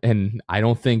now. And I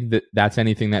don't think that that's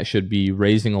anything that should be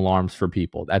raising alarms for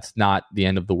people. That's not the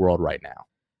end of the world right now.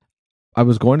 I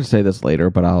was going to say this later,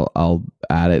 but I'll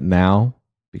add it now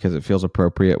because it feels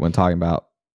appropriate when talking about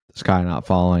the sky not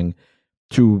falling.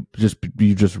 You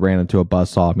just ran into a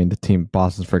buzzsaw. I mean, the team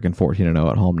Boston's freaking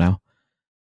 14-0 at home now.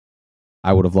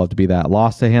 I would have loved to be that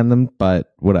loss to hand them,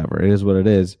 but whatever. It is what it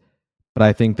is. But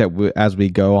I think that as we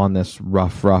go on this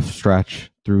rough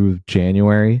stretch through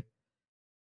January,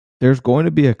 there's going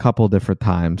to be a couple different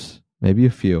times, maybe a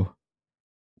few,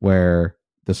 where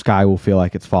the sky will feel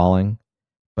like it's falling,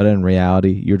 but in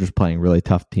reality, you're just playing really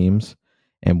tough teams.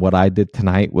 And what I did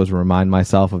tonight was remind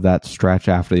myself of that stretch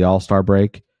after the All-Star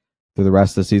break through the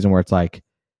rest of the season where it's like,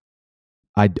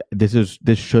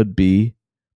 this should be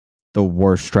the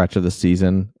worst stretch of the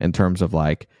season in terms of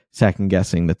like second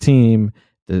guessing the team,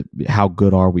 how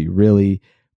good are we really,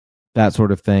 that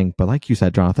sort of thing. But like you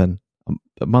said, Jonathan,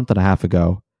 a month and a half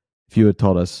ago, if you had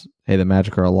told us, hey, the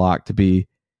Magic are a lock to be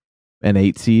an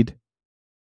 8 seed,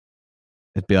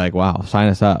 it'd be like, wow, sign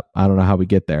us up. I don't know how we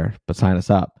get there, but sign us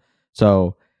up.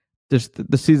 So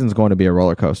the season's going to be a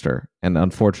roller coaster. And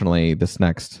unfortunately, this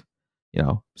next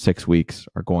 6 weeks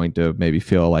are going to maybe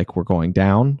feel like we're going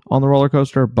down on the roller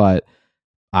coaster. But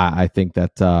I think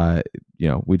that,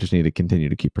 we just need to continue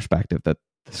to keep perspective that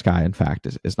the sky, in fact,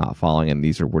 is not falling. And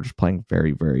we're just playing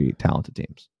very, very talented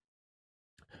teams.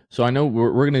 So I know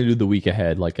we're going to do the week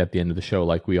ahead, like at the end of the show,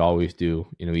 like we always do,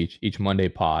 each Monday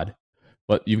pod.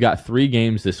 But you've got 3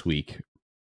 games this week.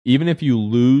 Even if you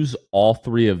lose all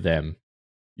 3 of them,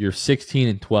 you're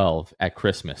 16-12 at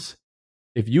Christmas.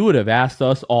 If you would have asked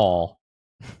us all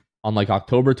on like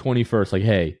October 21st, like,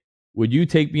 hey, would you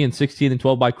take being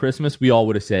 16-12 by Christmas? We all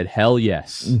would have said, hell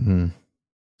yes. Mm-hmm.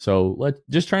 So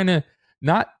just trying to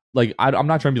not like, I'm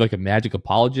not trying to be like a Magic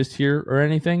apologist here or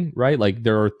anything, right? Like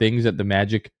there are things that the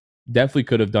Magic definitely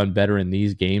could have done better in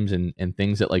these games and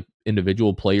things that like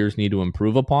individual players need to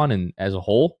improve upon and as a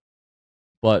whole.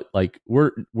 But like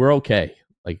we're okay.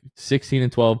 Like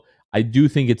 16-12. I do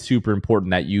think it's super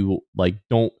important that you like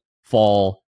don't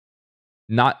fall,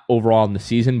 not overall in the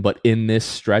season, but in this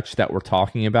stretch that we're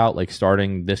talking about, like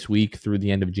starting this week through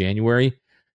the end of January,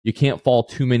 you can't fall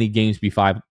too many games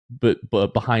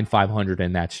but behind 500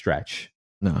 in that stretch.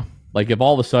 No. Like if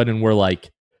all of a sudden we're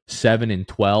like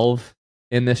 7-12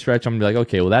 in this stretch, I'm gonna be like,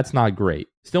 okay, well that's not great.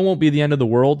 Still won't be the end of the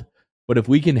world, but if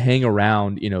we can hang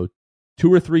around,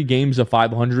 2 or 3 games of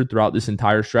 500 throughout this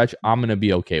entire stretch, I'm gonna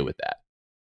be okay with that.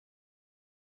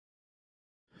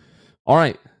 All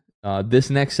right. This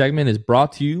next segment is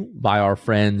brought to you by our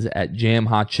friends at Jam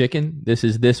Hot Chicken. This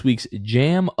is this week's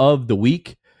Jam of the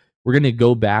Week. We're going to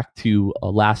go back to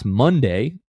last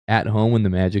Monday at home when the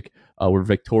Magic were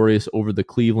victorious over the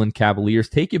Cleveland Cavaliers.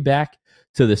 Take you back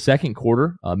to the second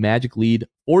quarter. Magic lead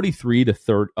 43 to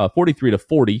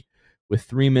 40 with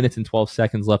 3 minutes and 12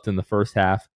 seconds left in the first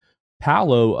half.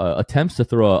 Paolo attempts to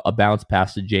throw a bounce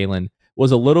pass to Jalen.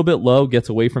 Was a little bit low, gets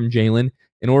away from Jalen.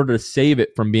 In order to save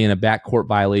it from being a backcourt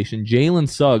violation, Jalen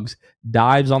Suggs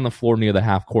dives on the floor near the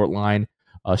half-court line.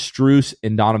 Strus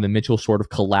and Donovan Mitchell sort of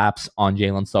collapse on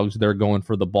Jalen Suggs. They're going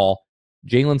for the ball.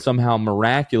 Jalen somehow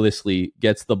miraculously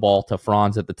gets the ball to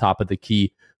Franz at the top of the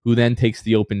key, who then takes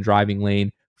the open driving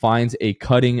lane, finds a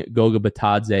cutting Goga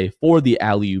Bitadze for the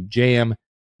alley-oop jam.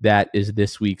 That is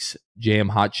this week's Jam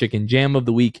Hot Chicken Jam of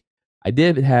the Week. I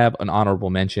did have an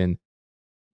honorable mention.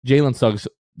 Jalen Suggs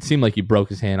seemed like he broke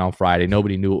his hand on Friday.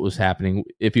 Nobody knew what was happening,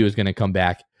 if he was going to come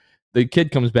back. The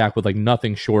kid comes back with like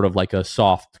nothing short of like a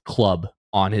soft club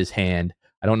on his hand.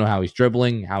 I don't know how he's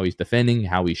dribbling, how he's defending,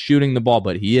 how he's shooting the ball,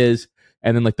 but he is.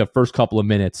 And then like the first couple of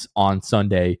minutes on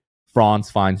Sunday,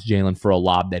 Franz finds Jalen for a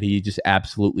lob that he just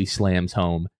absolutely slams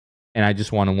home. And I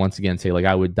just want to once again say, like,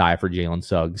 I would die for Jalen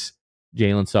Suggs.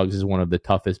 Jalen Suggs is one of the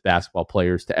toughest basketball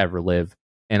players to ever live,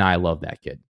 and I love that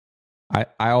kid.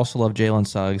 I also love Jalen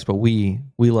Suggs, but we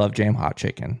love Jam Hot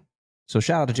Chicken. So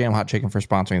shout out to Jam Hot Chicken for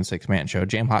sponsoring the Six Man Show.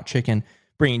 Jam Hot Chicken,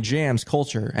 bringing jams,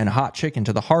 culture, and hot chicken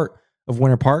to the heart of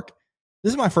Winter Park.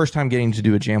 This is my first time getting to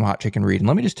do a Jam Hot Chicken read, and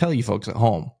let me just tell you folks at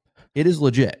home, it is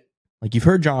legit. Like, you've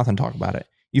heard Jonathan talk about it.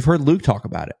 You've heard Luke talk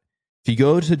about it. If you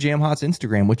go to Jam Hot's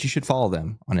Instagram, which you should follow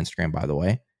them on Instagram, by the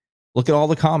way, look at all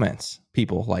the comments,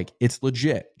 people. Like, it's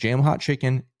legit. Jam Hot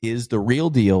Chicken is the real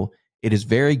deal. It is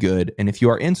very good. And if you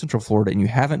are in Central Florida and you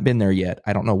haven't been there yet,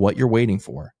 I don't know what you're waiting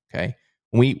for. Okay.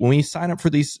 When we sign up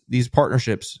for these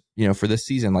partnerships, you know, for this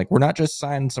season, like, we're not just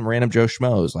signing some random Joe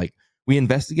Schmoes. Like, we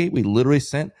investigate. We literally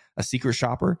sent a secret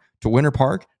shopper to Winter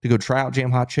Park to go try out Jam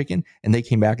Hot Chicken. And they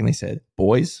came back and they said,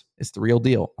 boys, it's the real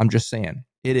deal. I'm just saying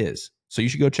it is. So you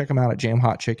should go check them out at Jam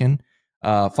Hot Chicken.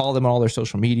 Follow them on all their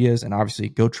social medias, and obviously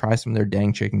go try some of their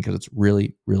dang chicken because it's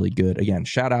really, really good. Again,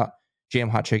 shout out Jam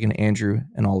Hot Chicken, Andrew,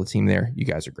 and all the team there. You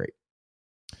guys are great.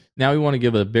 Now we want to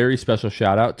give a very special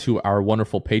shout out to our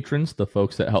wonderful patrons, the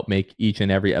folks that help make each and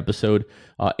every episode,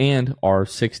 and our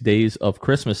 6 days of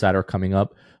Christmas that are coming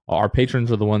up. Our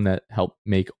patrons are the one that help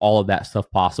make all of that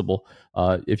stuff possible.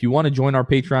 If you want to join our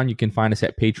Patreon, you can find us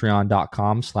at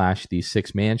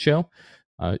patreon.com/the6manshow.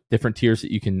 Different tiers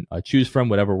that you can choose from,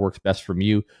 whatever works best from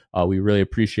you. We really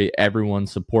appreciate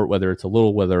everyone's support, whether it's a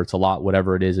little, whether it's a lot,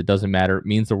 whatever it is. It doesn't matter. It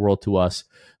means the world to us.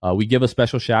 We give a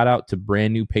special shout out to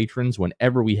brand new patrons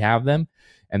whenever we have them.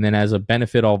 And then as a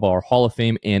benefit of our Hall of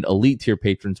Fame and elite tier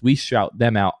patrons, we shout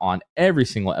them out on every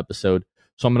single episode.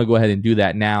 So I'm going to go ahead and do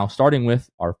that now, starting with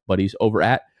our buddies over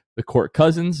at the Court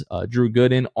Cousins, Drew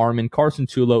Gooden, Armin, Carson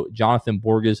Tulo, Jonathan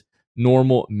Borges,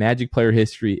 Normal, Magic Player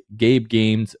History, Gabe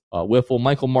Games, Wiffle,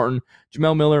 Michael Martin,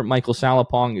 Jamel Miller, Michael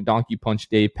Salapong, Donkey Punch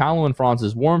Dave, Paolo and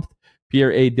Franz's Warmth,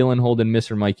 Pierre A. Dylan Holden,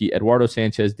 Mr. Mikey, Eduardo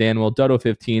Sanchez, Danwell,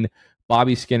 Dutto15,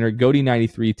 Bobby Skinner,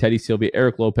 Goody93, Teddy Sylvia,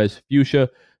 Eric Lopez, Fuchsia,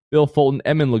 Bill Fulton,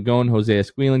 Emin Lagone, Jose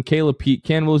Esquilin, Caleb Pete,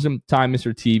 Cannibalism, Time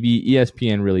Mr. TV,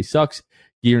 ESPN Really Sucks,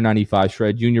 Gear 95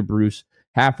 Shred, Junior Bruce,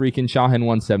 Half Rican, Shahin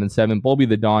 177, Bulby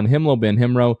the Dawn, Himlo Ben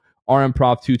Himro, RM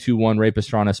Prof 221, Ray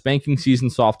Pastrana, Spanking Season,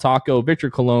 Soft Taco, Victor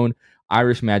Cologne,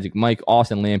 Irish Magic Mike,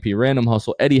 Austin Lampy, Random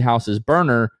Hustle, Eddie House's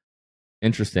Burner,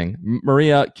 interesting,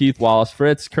 Maria, Keith Wallace,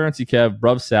 Fritz, Currency Kev,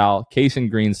 Bruv Sal,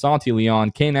 Kason Green, Santi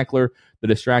Leon, Kane Eckler, The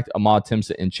Distract, Ahmad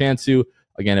Timsa, and Chansu.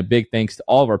 Again, a big thanks to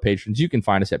all of our patrons. You can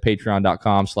find us at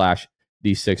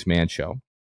patreon.com/the6manshow.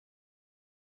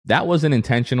 That wasn't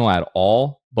intentional at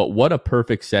all, but what a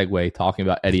perfect segue talking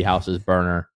about Eddie House's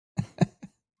Burner.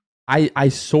 I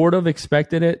sort of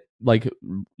expected it, like,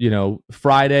 you know,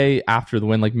 Friday after the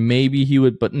win, like maybe he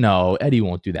would, but no, Eddie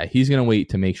won't do that. He's going to wait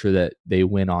to make sure that they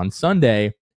win on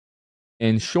Sunday.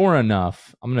 And sure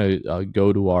enough, I'm going to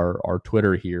go to our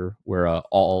Twitter here where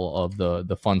all of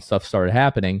the fun stuff started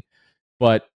happening.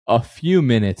 But a few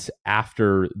minutes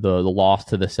after the loss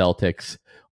to the Celtics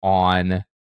on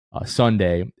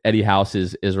Sunday, Eddie House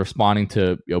is responding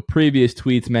to previous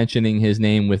tweets mentioning his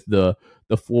name with the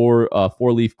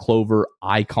four-leaf clover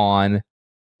icon,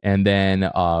 and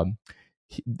then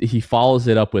he follows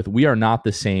it up with "We are not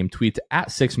the same." Tweets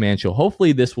at Six Man Show.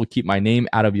 Hopefully this will keep my name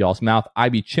out of y'all's mouth. I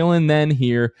be chilling then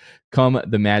here. Come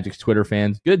the Magic's Twitter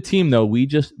fans. Good team though. We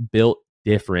just built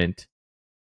different,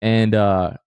 and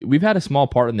we've had a small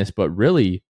part in this, but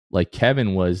really, like,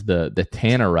 Kevin was the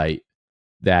Tannerite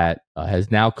that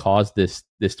has now caused this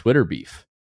Twitter beef.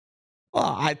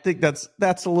 Well, I think that's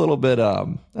a little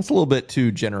bit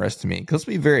too generous to me. Let's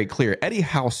be very clear. Eddie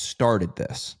House started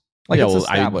this. Like, yeah, let's well,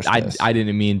 establish this. I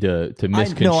didn't mean to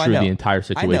misconstrue the entire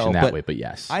situation that way, but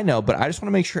yes. I know, but I just want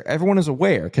to make sure everyone is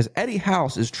aware, because Eddie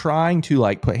House is trying to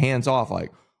like put hands off,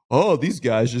 like, oh, these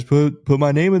guys just put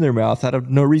my name in their mouth out of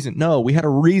no reason. No, we had a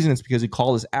reason. It's because he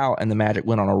called us out and the Magic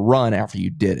went on a run after you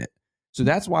did it. So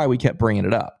that's why we kept bringing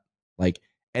it up. Like,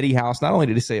 Eddie House, not only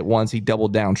did he say it once, he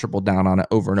doubled down, tripled down on it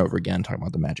over and over again, talking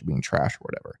about the Magic being trash or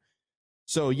whatever.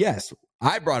 So, yes,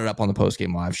 I brought it up on the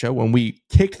postgame live show when we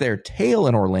kicked their tail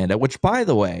in Orlando, which, by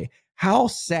the way, how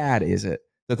sad is it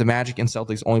that the Magic and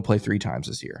Celtics only play 3 times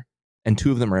this year, and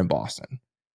 2 of them are in Boston?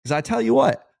 Because I tell you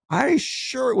what, I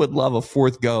sure would love a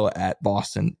 4th go at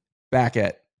Boston back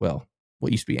at, well,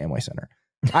 what used to be Amway Center.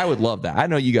 I would love that. I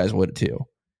know you guys would too.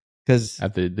 Because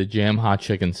at the Jam Hot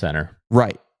Chicken Center.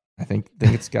 Right. I think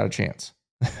it's got a chance.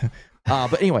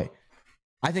 But anyway,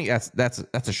 I think that's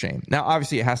a shame. Now,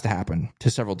 obviously, it has to happen to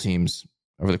several teams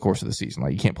over the course of the season.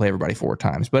 Like, you can't play everybody 4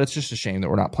 times, but it's just a shame that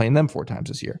we're not playing them 4 times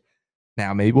this year.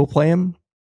 Now, maybe we'll play them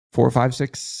 4, 5,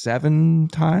 6, 7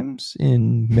 times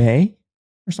in May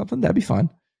or something. That'd be fun.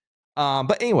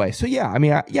 But anyway, so yeah, I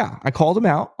mean, I called him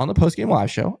out on the postgame live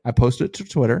show. I posted it to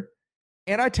Twitter,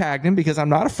 and I tagged him because I'm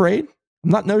not afraid.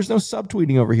 There's no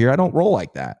subtweeting over here. I don't roll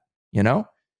like that, you know?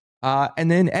 And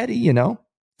then Eddie,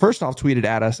 first off, tweeted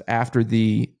at us after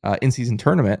the in-season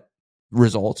tournament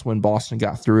results when Boston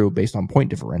got through based on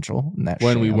point differential. And that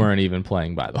when we weren't even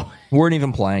playing, by the way. Weren't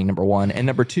even playing, number one. And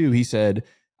number 2, he said,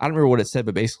 I don't remember what it said,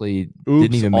 but basically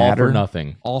didn't even matter. All for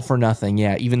nothing. All for nothing,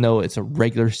 yeah, even though it's a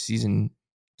regular season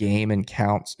game and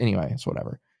counts. Anyway, it's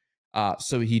whatever.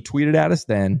 So he tweeted at us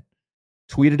then.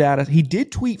 He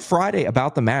did tweet Friday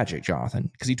about the Magic, Jonathan,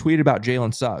 because he tweeted about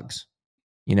Jalen Suggs.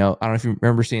 I don't know if you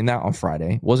remember seeing that on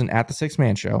Friday. It wasn't at the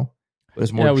 6-man show. But it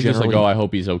was more it was just like, I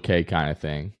hope he's okay kind of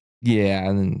thing. Yeah,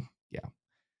 and then, yeah.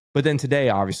 But then today,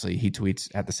 obviously, he tweets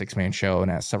at the 6-man show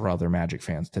and at several other Magic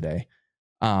fans today.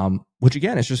 Which,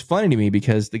 again, is just funny to me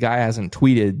because the guy hasn't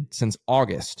tweeted since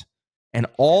August. And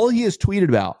all he has tweeted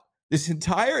about this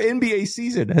entire NBA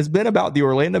season has been about the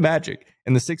Orlando Magic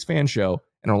and the 6-fan show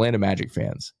and Orlando Magic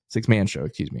fans. 6-man show,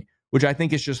 excuse me. Which I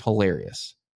think is just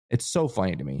hilarious. It's so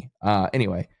funny to me.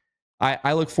 Anyway,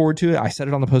 I look forward to it. I said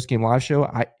it on the postgame live show.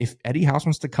 If Eddie House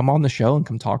wants to come on the show and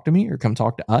come talk to me or come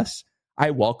talk to us,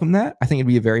 I welcome that. I think it'd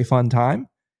be a very fun time.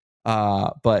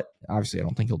 But obviously, I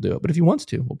don't think he'll do it. But if he wants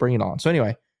to, we'll bring it on. So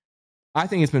anyway, I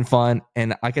think it's been fun.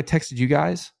 And like I texted you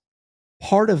guys,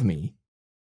 part of me,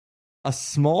 a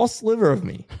small sliver of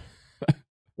me,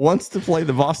 wants to play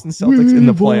the Boston Celtics in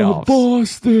the playoffs.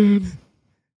 Boston.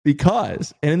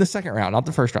 Because, and in the second round, not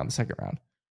the first round, the second round.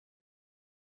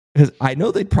 Because I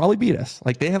know they'd probably beat us.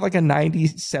 Like, they have like a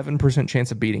 97%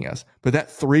 chance of beating us. But that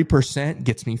 3%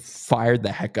 gets me fired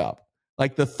the heck up.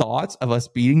 Like, the thoughts of us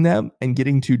beating them and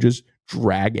getting to just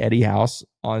drag Eddie House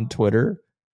on Twitter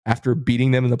after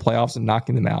beating them in the playoffs and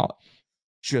knocking them out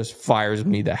just fires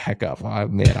me the heck up.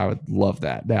 Man, I would love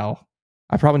that. Now,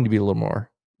 I probably need to be a little more,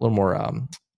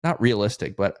 not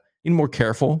realistic, but even more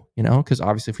careful, because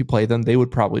obviously if we play them, they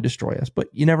would probably destroy us. But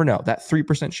you never know. That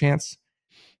 3% chance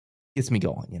gets me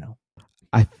going,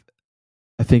 I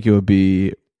think it would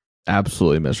be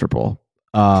absolutely miserable.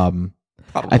 I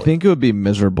think it would be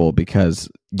miserable because,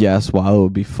 yes, while it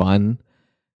would be fun,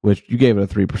 which you gave it a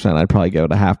 3%, I'd probably give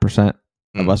it a 0.5%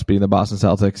 of us beating the Boston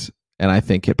Celtics, and I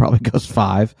think it probably goes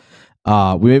 5.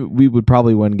 We would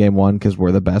probably win game 1 because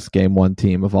we're the best game 1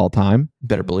 team of all time.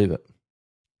 Better believe it.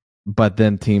 But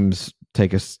then teams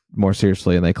take us more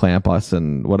seriously and they clamp us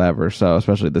and whatever. So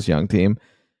especially this young team.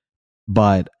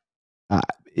 But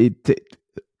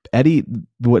Eddie,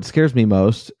 what scares me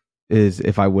most is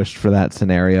if I wished for that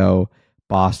scenario,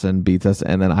 Boston beats us,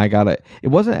 and then it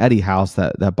wasn't Eddie House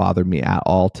that bothered me at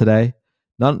all today.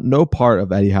 No part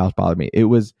of Eddie House bothered me. It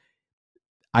was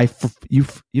you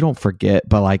don't forget,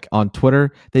 but like on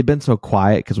Twitter, they've been so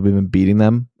quiet because we've been beating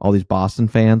them. All these Boston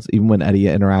fans, even when Eddie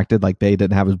interacted, like they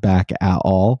didn't have his back at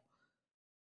all.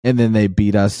 And then they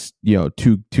beat us,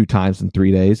 two times in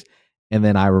 3 days. And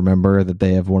then I remember that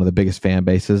they have one of the biggest fan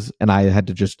bases, and I had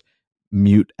to just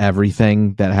mute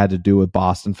everything that had to do with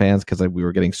Boston fans because we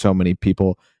were getting so many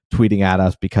people tweeting at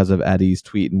us because of Eddie's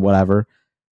tweet and whatever.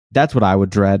 That's what I would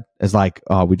dread, is like,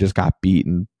 oh, we just got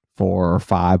beaten 4 or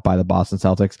 5 by the Boston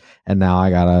Celtics, and now I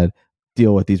gotta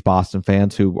deal with these Boston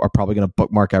fans who are probably going to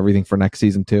bookmark everything for next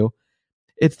season too.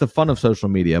 It's the fun of social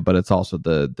media, but it's also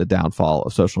the downfall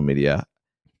of social media.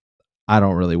 I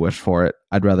don't really wish for it.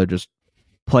 I'd rather just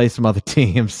play some other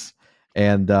teams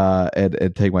and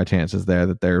take my chances there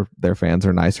that their fans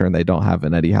are nicer and they don't have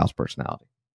an Eddie House personality.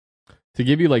 To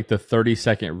give you like the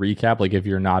 30-second recap, like if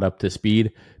you're not up to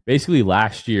speed, basically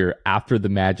last year after the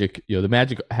Magic, the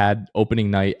Magic had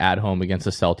opening night at home against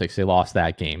the Celtics. They lost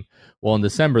that game. Well, in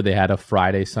December, they had a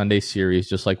Friday-Sunday series,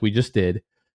 just like we just did.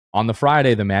 On the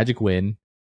Friday, the Magic win.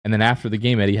 And then after the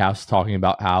game, Eddie House talking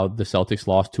about how the Celtics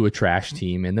lost to a trash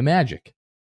team in the Magic.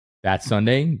 That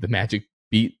Sunday, the Magic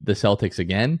beat the Celtics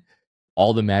again.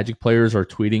 All the Magic players are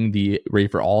tweeting the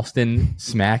Rafer Alston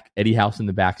smack Eddie House in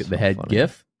the back of the head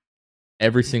gif.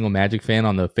 Every single Magic fan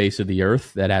on the face of the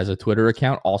earth that has a Twitter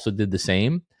account also did the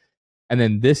same. And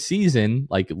then this season,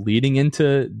 like leading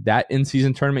into that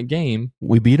in-season tournament game,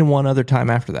 We beat him one other time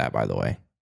after that, by the way.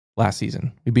 Last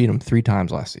season. We beat him 3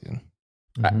 times last season.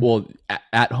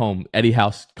 at home, Eddie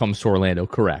House comes to Orlando,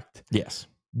 correct? Yes.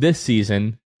 This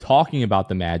season, talking about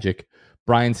the Magic,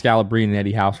 Brian Scalabrine and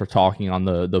Eddie House are talking on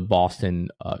the Boston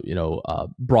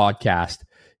broadcast.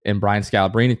 And Brian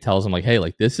Scalabrine tells him, like, hey,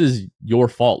 like, this is your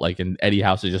fault. Like, and Eddie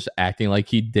House is just acting like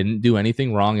he didn't do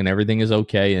anything wrong and everything is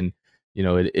okay. And,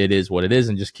 it is what it is,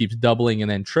 and just keeps doubling and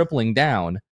then tripling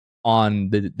down on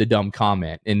the dumb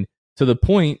comment. And to the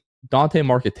point, Dante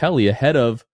Marchitelli, ahead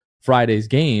of Friday's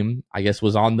game, I guess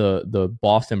was on the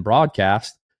Boston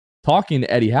broadcast talking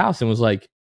to Eddie House and was like,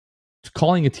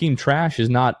 calling a team trash is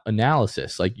not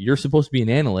analysis. Like, you're supposed to be an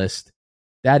analyst.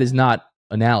 That is not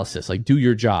analysis. Like, do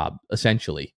your job,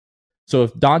 essentially. So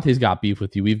if Dante's got beef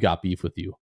with you, we've got beef with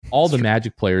you. All the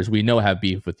Magic players we know have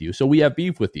beef with you. So we have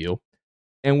beef with you.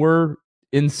 And we're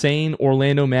insane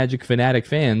Orlando Magic fanatic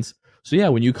fans. So yeah,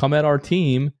 when you come at our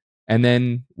team and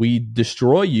then we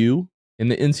destroy you in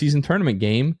the in-season tournament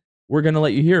game, we're going to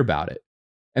let you hear about it.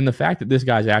 And the fact that this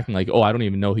guy's acting like, oh, I don't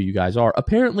even know who you guys are.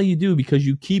 Apparently you do, because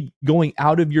you keep going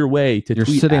out of your way to You're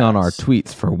tweet sitting at on us. our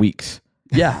tweets for weeks.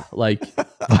 Yeah, like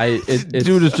it's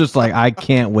Dude is just like, I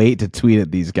can't wait to tweet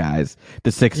at these guys.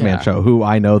 The Six-Man Yeah. Show, who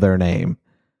I know their name.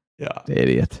 Yeah.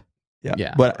 Idiot.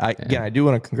 Yeah. But I do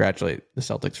want to congratulate the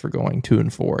Celtics for going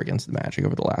 2-4 against the Magic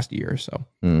over the last year. So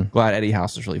glad Eddie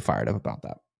House is really fired up about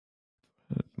that.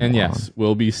 And yes,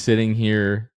 we'll be sitting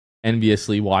here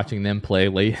enviously watching them play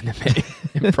late into May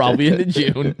and probably into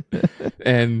June,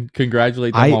 and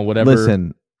congratulate them on whatever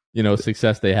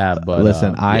success they have. But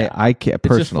listen, I can't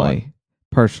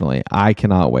personally, I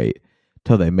cannot wait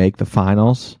till they make the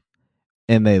finals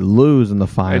and they lose in the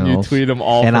finals. And you tweet them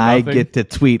all, and for I nothing? get to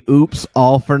tweet "Oops,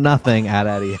 all for nothing" at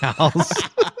Eddie House.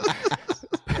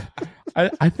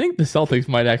 I think the Celtics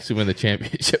might actually win the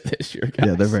championship this year, guys.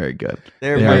 Yeah, they're very good.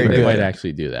 They're They are very They good. might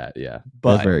actually do that. Yeah. They're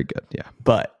But, very good. Yeah.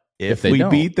 but if they we don't.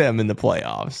 beat them in the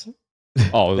playoffs,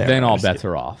 Oh, They're then all honestly- bets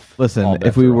are off. Listen, All if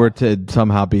bets we are were off. to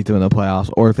somehow beat them in the playoffs,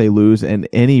 or if they lose in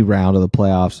any round of the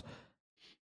playoffs,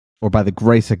 or by the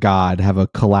grace of God have a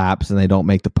collapse and they don't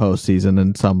make the postseason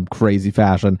in some crazy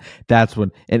fashion, that's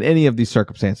when, in any of these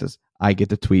circumstances, I get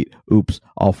to tweet "Oops,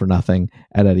 all for nothing"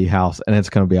 at Eddie House, and it's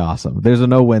going to be awesome. There's a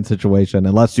no-win situation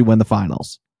unless you win the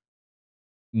finals.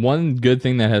 One good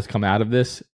thing that has come out of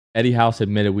this, Eddie House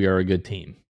admitted we are a good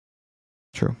team.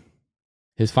 True.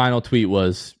 His final tweet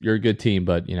was, "You're a good team,"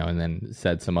 but and then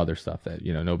said some other stuff that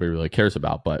nobody really cares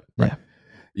about. But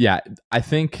yeah, I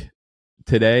think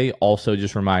today also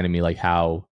just reminded me like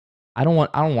how I don't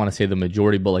want to say the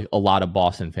majority, but like a lot of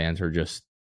Boston fans are just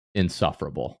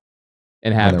insufferable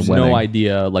and have they're no winning.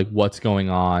 idea like what's going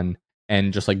on,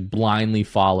 and just like blindly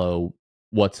follow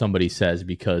what somebody says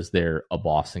because they're a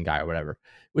Boston guy or whatever.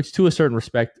 Which to a certain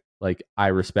respect, like I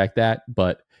respect that,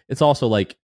 but it's also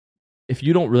like, if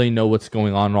you don't really know what's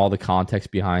going on and all the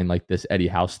context behind like this Eddie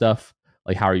House stuff,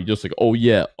 like how are you just like, oh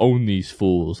yeah, own these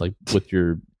fools, like with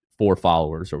your 4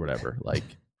 followers or whatever, like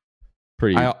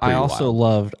pretty. I also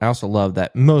loved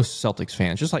that most Celtics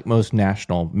fans, just like most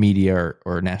national media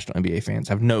or national NBA fans,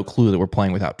 have no clue that we're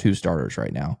playing without 2 starters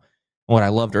right now. And what I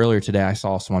loved earlier today, I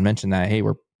saw someone mention that, hey,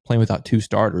 we're playing without 2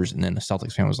 starters, and then the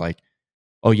Celtics fan was like,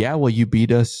 oh yeah, well you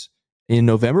beat us in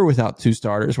November without 2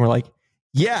 starters. And we're like,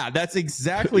 yeah, that's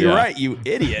exactly Yeah. right, you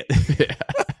idiot.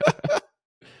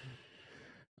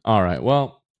 All right,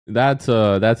 well, that's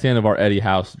the end of our Eddie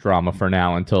House drama for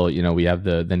now until we have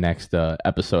the next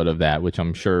episode of that, which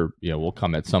I'm sure will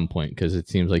come at some point, because it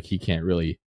seems like he can't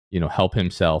really help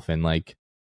himself, and like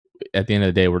at the end of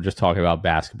the day we're just talking about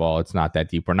basketball. It's not that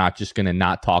deep. We're not just gonna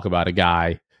not talk about a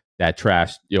guy that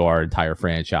trashed our entire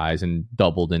franchise and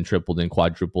doubled and tripled and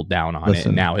quadrupled down on it, Listen.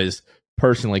 and now has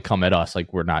personally come at us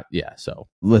like we're not. Yeah, so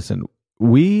Listen,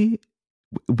 we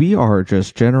are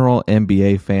just general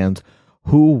NBA fans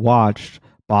who watched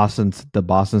the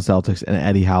Boston Celtics and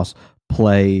Eddie House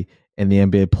play in the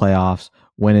NBA playoffs,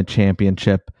 win a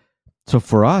championship. So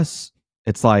for us,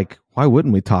 it's like, why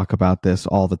wouldn't we talk about this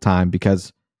all the time?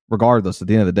 Because regardless, at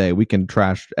the end of the day, we can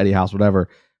trash Eddie House, whatever.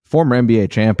 former NBA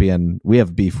champion we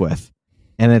have beef with,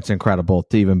 and it's incredible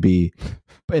to even be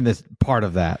in this part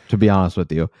of that. To be honest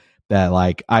with you, that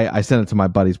like I sent it to my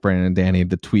buddies Brandon and Danny,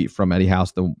 the tweet from Eddie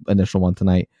House, the initial one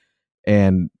tonight,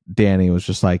 and Danny was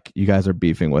just like, "You guys are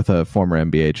beefing with a former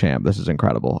NBA champ. This is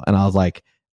incredible," and I was like,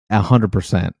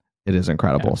 "100%, it is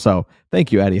incredible." Yeah. So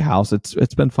thank you, Eddie House.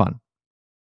 It's been fun.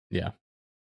 Yeah.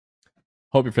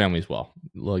 Hope your family's well,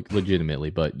 like legitimately,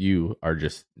 but you are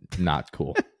just not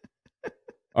cool.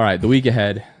 All right, the week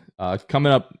ahead,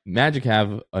 coming up, Magic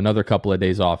have another couple of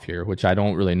days off here, which I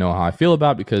don't really know how I feel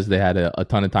about because they had a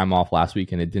ton of time off last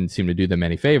week and it didn't seem to do them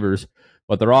any favors.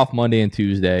 But they're off Monday and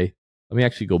Tuesday. Let me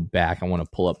actually go back. I want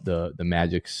to pull up the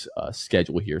Magic's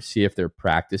schedule here, see if they're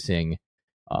practicing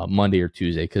Monday or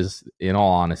Tuesday, because in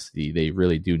all honesty, they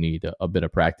really do need a bit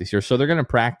of practice here. So they're going to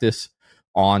practice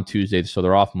on Tuesday, so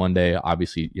they're off Monday,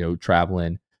 obviously,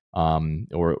 traveling,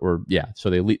 so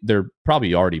they're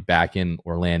probably already back in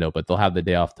Orlando, but they'll have the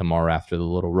day off tomorrow after the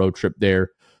little road trip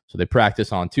there. So they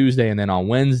practice on Tuesday, and then on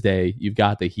Wednesday you've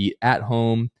got the Heat at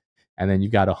home, and then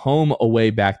you've got a home away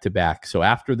back to back. So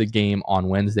after the game on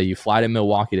Wednesday, you fly to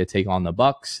Milwaukee to take on the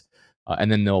Bucks, and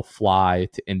then they'll fly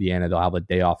to Indiana. They'll have a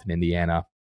day off in Indiana,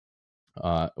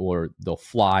 or they'll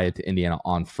fly to Indiana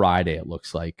on Friday, it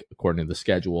looks like, according to the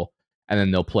schedule. And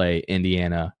then they'll play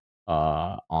Indiana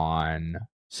on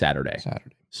Saturday.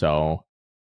 So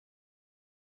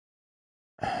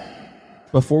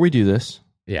Before we do this,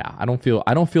 yeah, I don't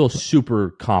feel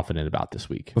super confident about this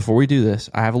week. Before we do this,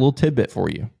 I have a little tidbit for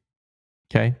you.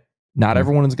 Okay? Not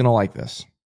everyone is going to like this.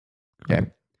 Okay?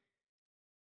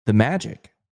 The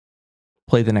Magic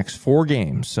play the next 4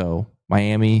 games. So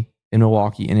Miami, in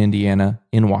Milwaukee, in Indiana,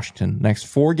 in Washington. Next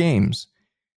 4 games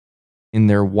in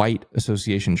their white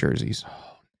association jerseys.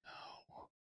 Oh, no.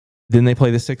 Then they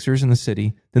play the Sixers in the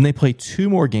city. Then they play 2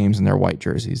 more games in their white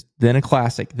jerseys. Then a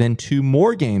classic. Then 2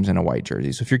 more games in a white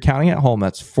jersey. So if you're counting at home,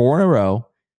 that's 4 in a row.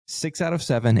 6 out of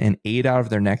 7 and 8 out of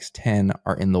their next 10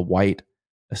 are in the white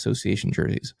association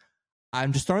jerseys.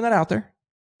 I'm just throwing that out there.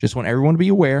 Just want everyone to be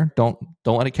aware. Don't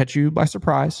let it catch you by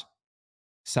surprise.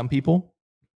 Some people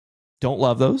don't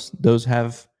love those. Those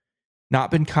have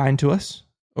not been kind to us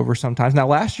over some times. Now,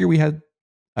 last year we had,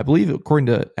 I believe, according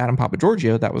to Adam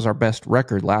Papagiorgio, that was our best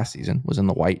record last season, was in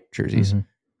the white jerseys. Mm-hmm.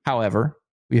 However,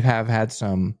 we have had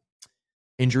some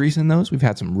injuries in those. We've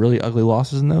had some really ugly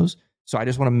losses in those. So I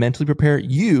just want to mentally prepare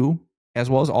you, as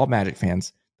well as all Magic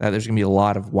fans, that there's going to be a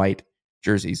lot of white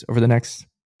jerseys over the next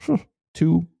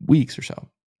 2 weeks or so.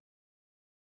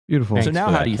 Beautiful. Thanks so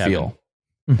now, how do you feel?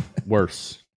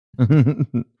 Worse. Because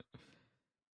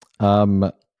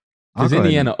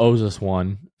Indiana owes us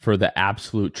one for the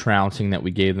absolute trouncing that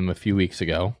we gave them a few weeks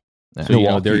ago. Yeah.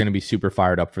 So they're going to be super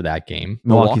fired up for that game.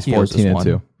 Milwaukee's Milwaukee owes us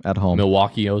 14-2 at home.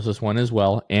 Milwaukee owes us one as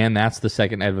well, and that's the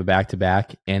second night of a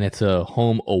back-to-back, and it's a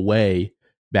home away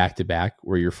back-to-back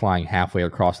where you're flying halfway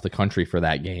across the country for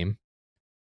that game.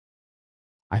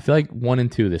 I feel like 1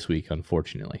 and 2 this week,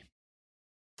 unfortunately.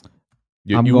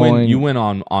 You win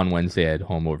on Wednesday at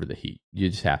home over the Heat. You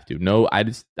just have to. No, I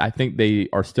think they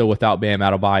are still without Bam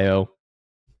Adebayo.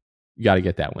 You got to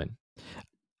get that win.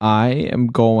 I am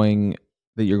going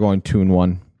that you're going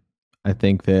 2-1. I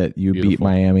think that you beat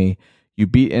Miami, you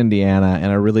beat Indiana,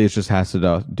 and it really just has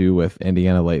to do with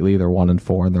Indiana lately. They're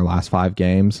 1-4 in their last 5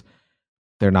 games.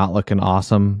 They're not looking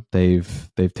awesome.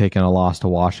 They've taken a loss to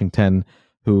Washington,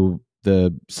 who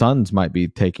the Suns might be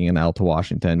taking an L to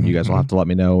Washington. You guys will have to let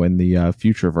me know in the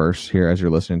future verse here as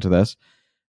you're listening to this.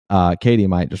 Katie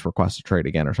might just request a trade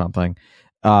again or something.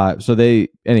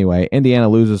 Indiana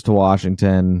loses to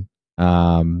Washington,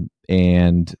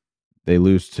 and they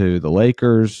lose to the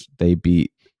Lakers. They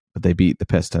beat the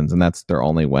Pistons, and that's their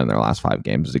only win in their last 5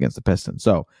 games is against the Pistons.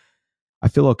 So I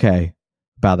feel okay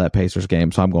about that Pacers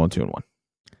game. So I'm going 2-1.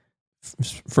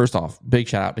 First off, big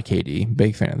shout out to KD,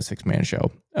 big fan of the 6-Man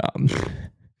show.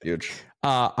 Huge.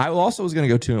 I also was going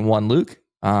to go 2-1, Luke,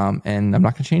 and I'm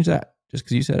not going to change that just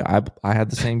because you said I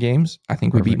had the same games. I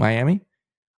think we beat Miami.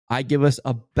 I give us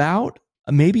about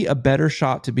maybe a better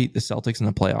shot to beat the Celtics in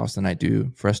the playoffs than I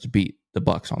do for us to beat the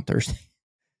Bucks on Thursday.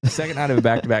 The second night of a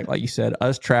back-to-back, like you said,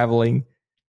 us traveling.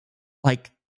 Like,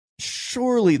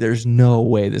 surely there's no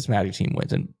way this Magic team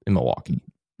wins in Milwaukee.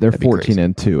 They're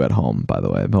 14-2 at home, by the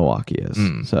way. Milwaukee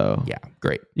is. So yeah,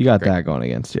 great. You got that going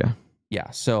against you. Yeah.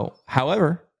 So,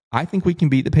 however, I think we can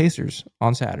beat the Pacers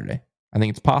on Saturday. I think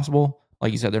it's possible.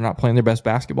 Like you said, they're not playing their best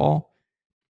basketball.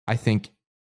 I think,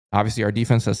 obviously, our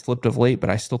defense has slipped of late, but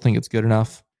I still think it's good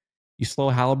enough. You slow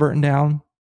Halliburton down,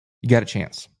 you got a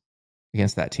chance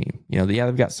against that team.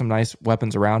 They've got some nice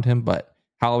weapons around him, but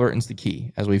Halliburton's the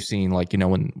key, as we've seen,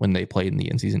 when they played in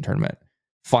the in-season tournament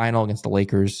final against the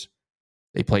Lakers.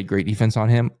 they played great defense on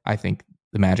him. I think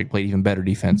the Magic played even better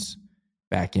defense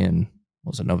back in,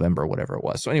 what was it, November, whatever it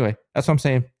was. So anyway, that's what I'm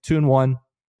saying. 2-1.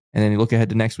 And then you look ahead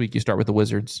to next week, you start with the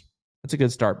Wizards. That's a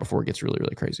good start before it gets really,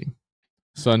 really crazy.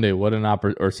 Sunday,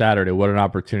 or Saturday, what an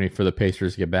opportunity for the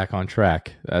Pacers to get back on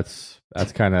track. That's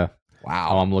kind of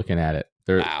how I'm looking at it.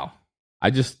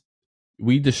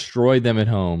 We destroyed them at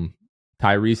home.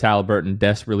 Tyrese Halliburton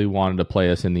desperately wanted to play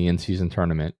us in the in-season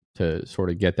tournament to sort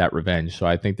of get that revenge. So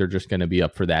I think they're just going to be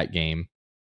up for that game.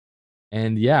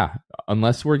 And yeah,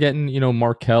 unless we're getting,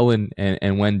 Markelle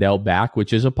and Wendell back,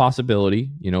 which is a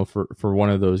possibility, for one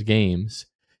of those games,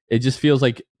 it just feels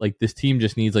like this team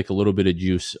just needs like a little bit of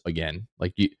juice again.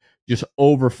 Like just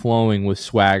overflowing with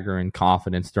swagger and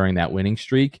confidence during that winning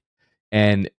streak,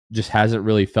 and just hasn't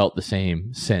really felt the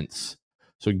same since.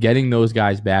 So getting those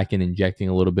guys back and injecting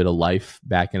a little bit of life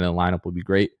back into the lineup would be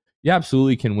great. You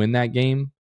absolutely can win that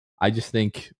game. I just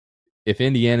think if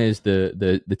Indiana is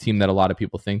the team that a lot of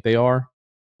people think they are,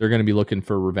 they're going to be looking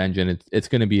for revenge, and it's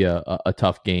going to be a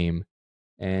tough game.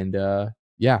 And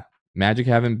Magic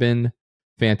haven't been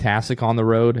fantastic on the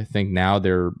road. I think now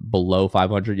they're below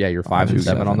 500. Yeah, you're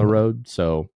 5-7 on the road.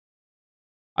 So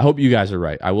I hope you guys are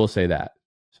right. I will say that.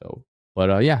 So,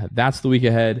 but that's the week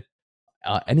ahead.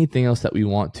 Anything else that we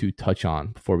want to touch on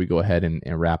before we go ahead and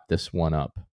wrap this one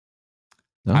up?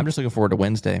 No? I'm just looking forward to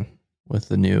Wednesday with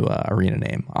the new arena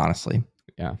name, honestly.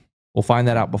 Yeah. We'll find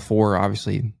that out before,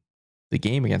 obviously, the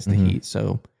game against the Heat.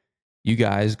 So you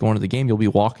guys going to the game, you'll be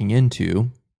walking into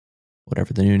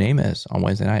whatever the new name is on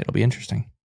Wednesday night. It'll be interesting.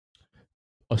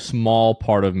 A small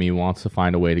part of me wants to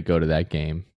find a way to go to that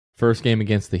game. First game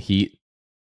against the Heat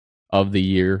of the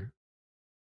year.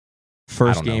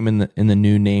 First game in the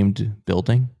new named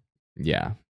building.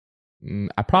 Yeah.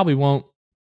 I probably won't,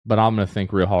 but I'm going to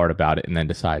think real hard about it and then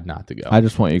decide not to go. I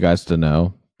just want you guys to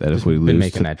know that if we lose, been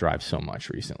making that drive so much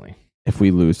recently. If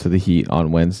we lose to the Heat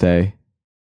on Wednesday,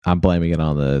 I'm blaming it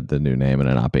on the new name and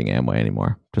it not being Amway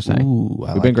anymore. Just saying.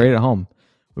 We've been great at home.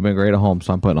 We've been great at home,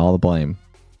 so I'm putting all the blame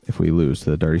if we lose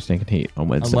to the Dirty Stinking Heat on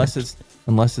Wednesday.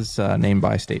 Unless it's named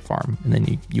by State Farm, and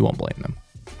then you won't blame them.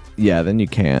 Yeah, then you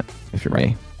can't if you're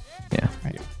me. Yeah.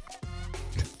 Right.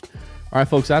 All right,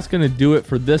 folks, that's going to do it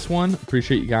for this one.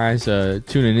 Appreciate you guys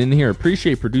tuning in here.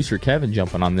 Appreciate producer Kevin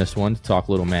jumping on this one to talk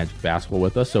a little Magic basketball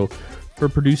with us. So for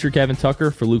producer Kevin Tucker,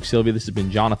 for Luke Sylvia, this has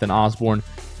been Jonathan Osborne.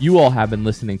 You all have been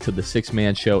listening to The Sixth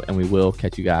Man Show, and we will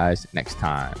catch you guys next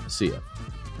time. See ya.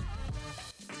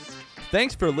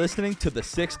 Thanks for listening to The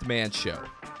Sixth Man Show.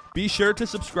 Be sure to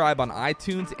subscribe on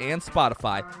iTunes and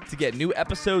Spotify to get new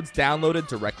episodes downloaded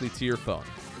directly to your phone.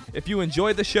 If you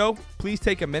enjoyed the show, please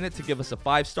take a minute to give us a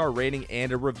 5-star rating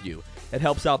and a review. It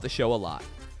helps out the show a lot.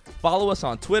 Follow us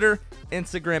on Twitter,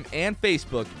 Instagram, and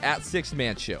Facebook at Sixth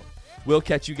Man Show. We'll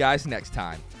catch you guys next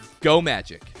time. Go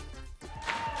Magic!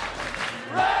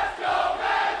 Let's go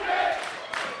Magic!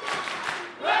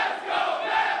 Let's go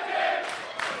Magic!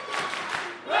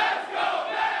 Let's go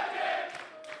Magic!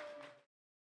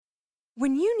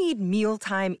 When you need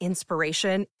mealtime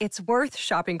inspiration, it's worth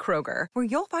shopping Kroger, where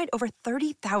you'll find over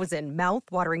 30,000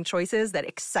 mouth-watering choices that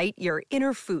excite your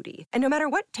inner foodie. And no matter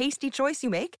what tasty choice you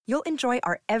make, you'll enjoy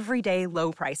our everyday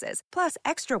low prices, plus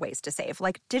extra ways to save,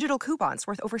 like digital coupons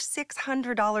worth over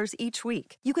 $600 each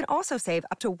week. You can also save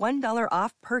up to $1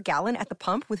 off per gallon at the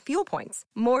pump with fuel points.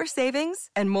 More savings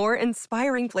and more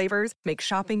inspiring flavors make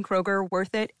shopping Kroger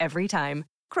worth it every time.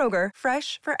 Kroger,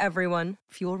 fresh for everyone.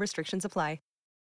 Fuel restrictions apply.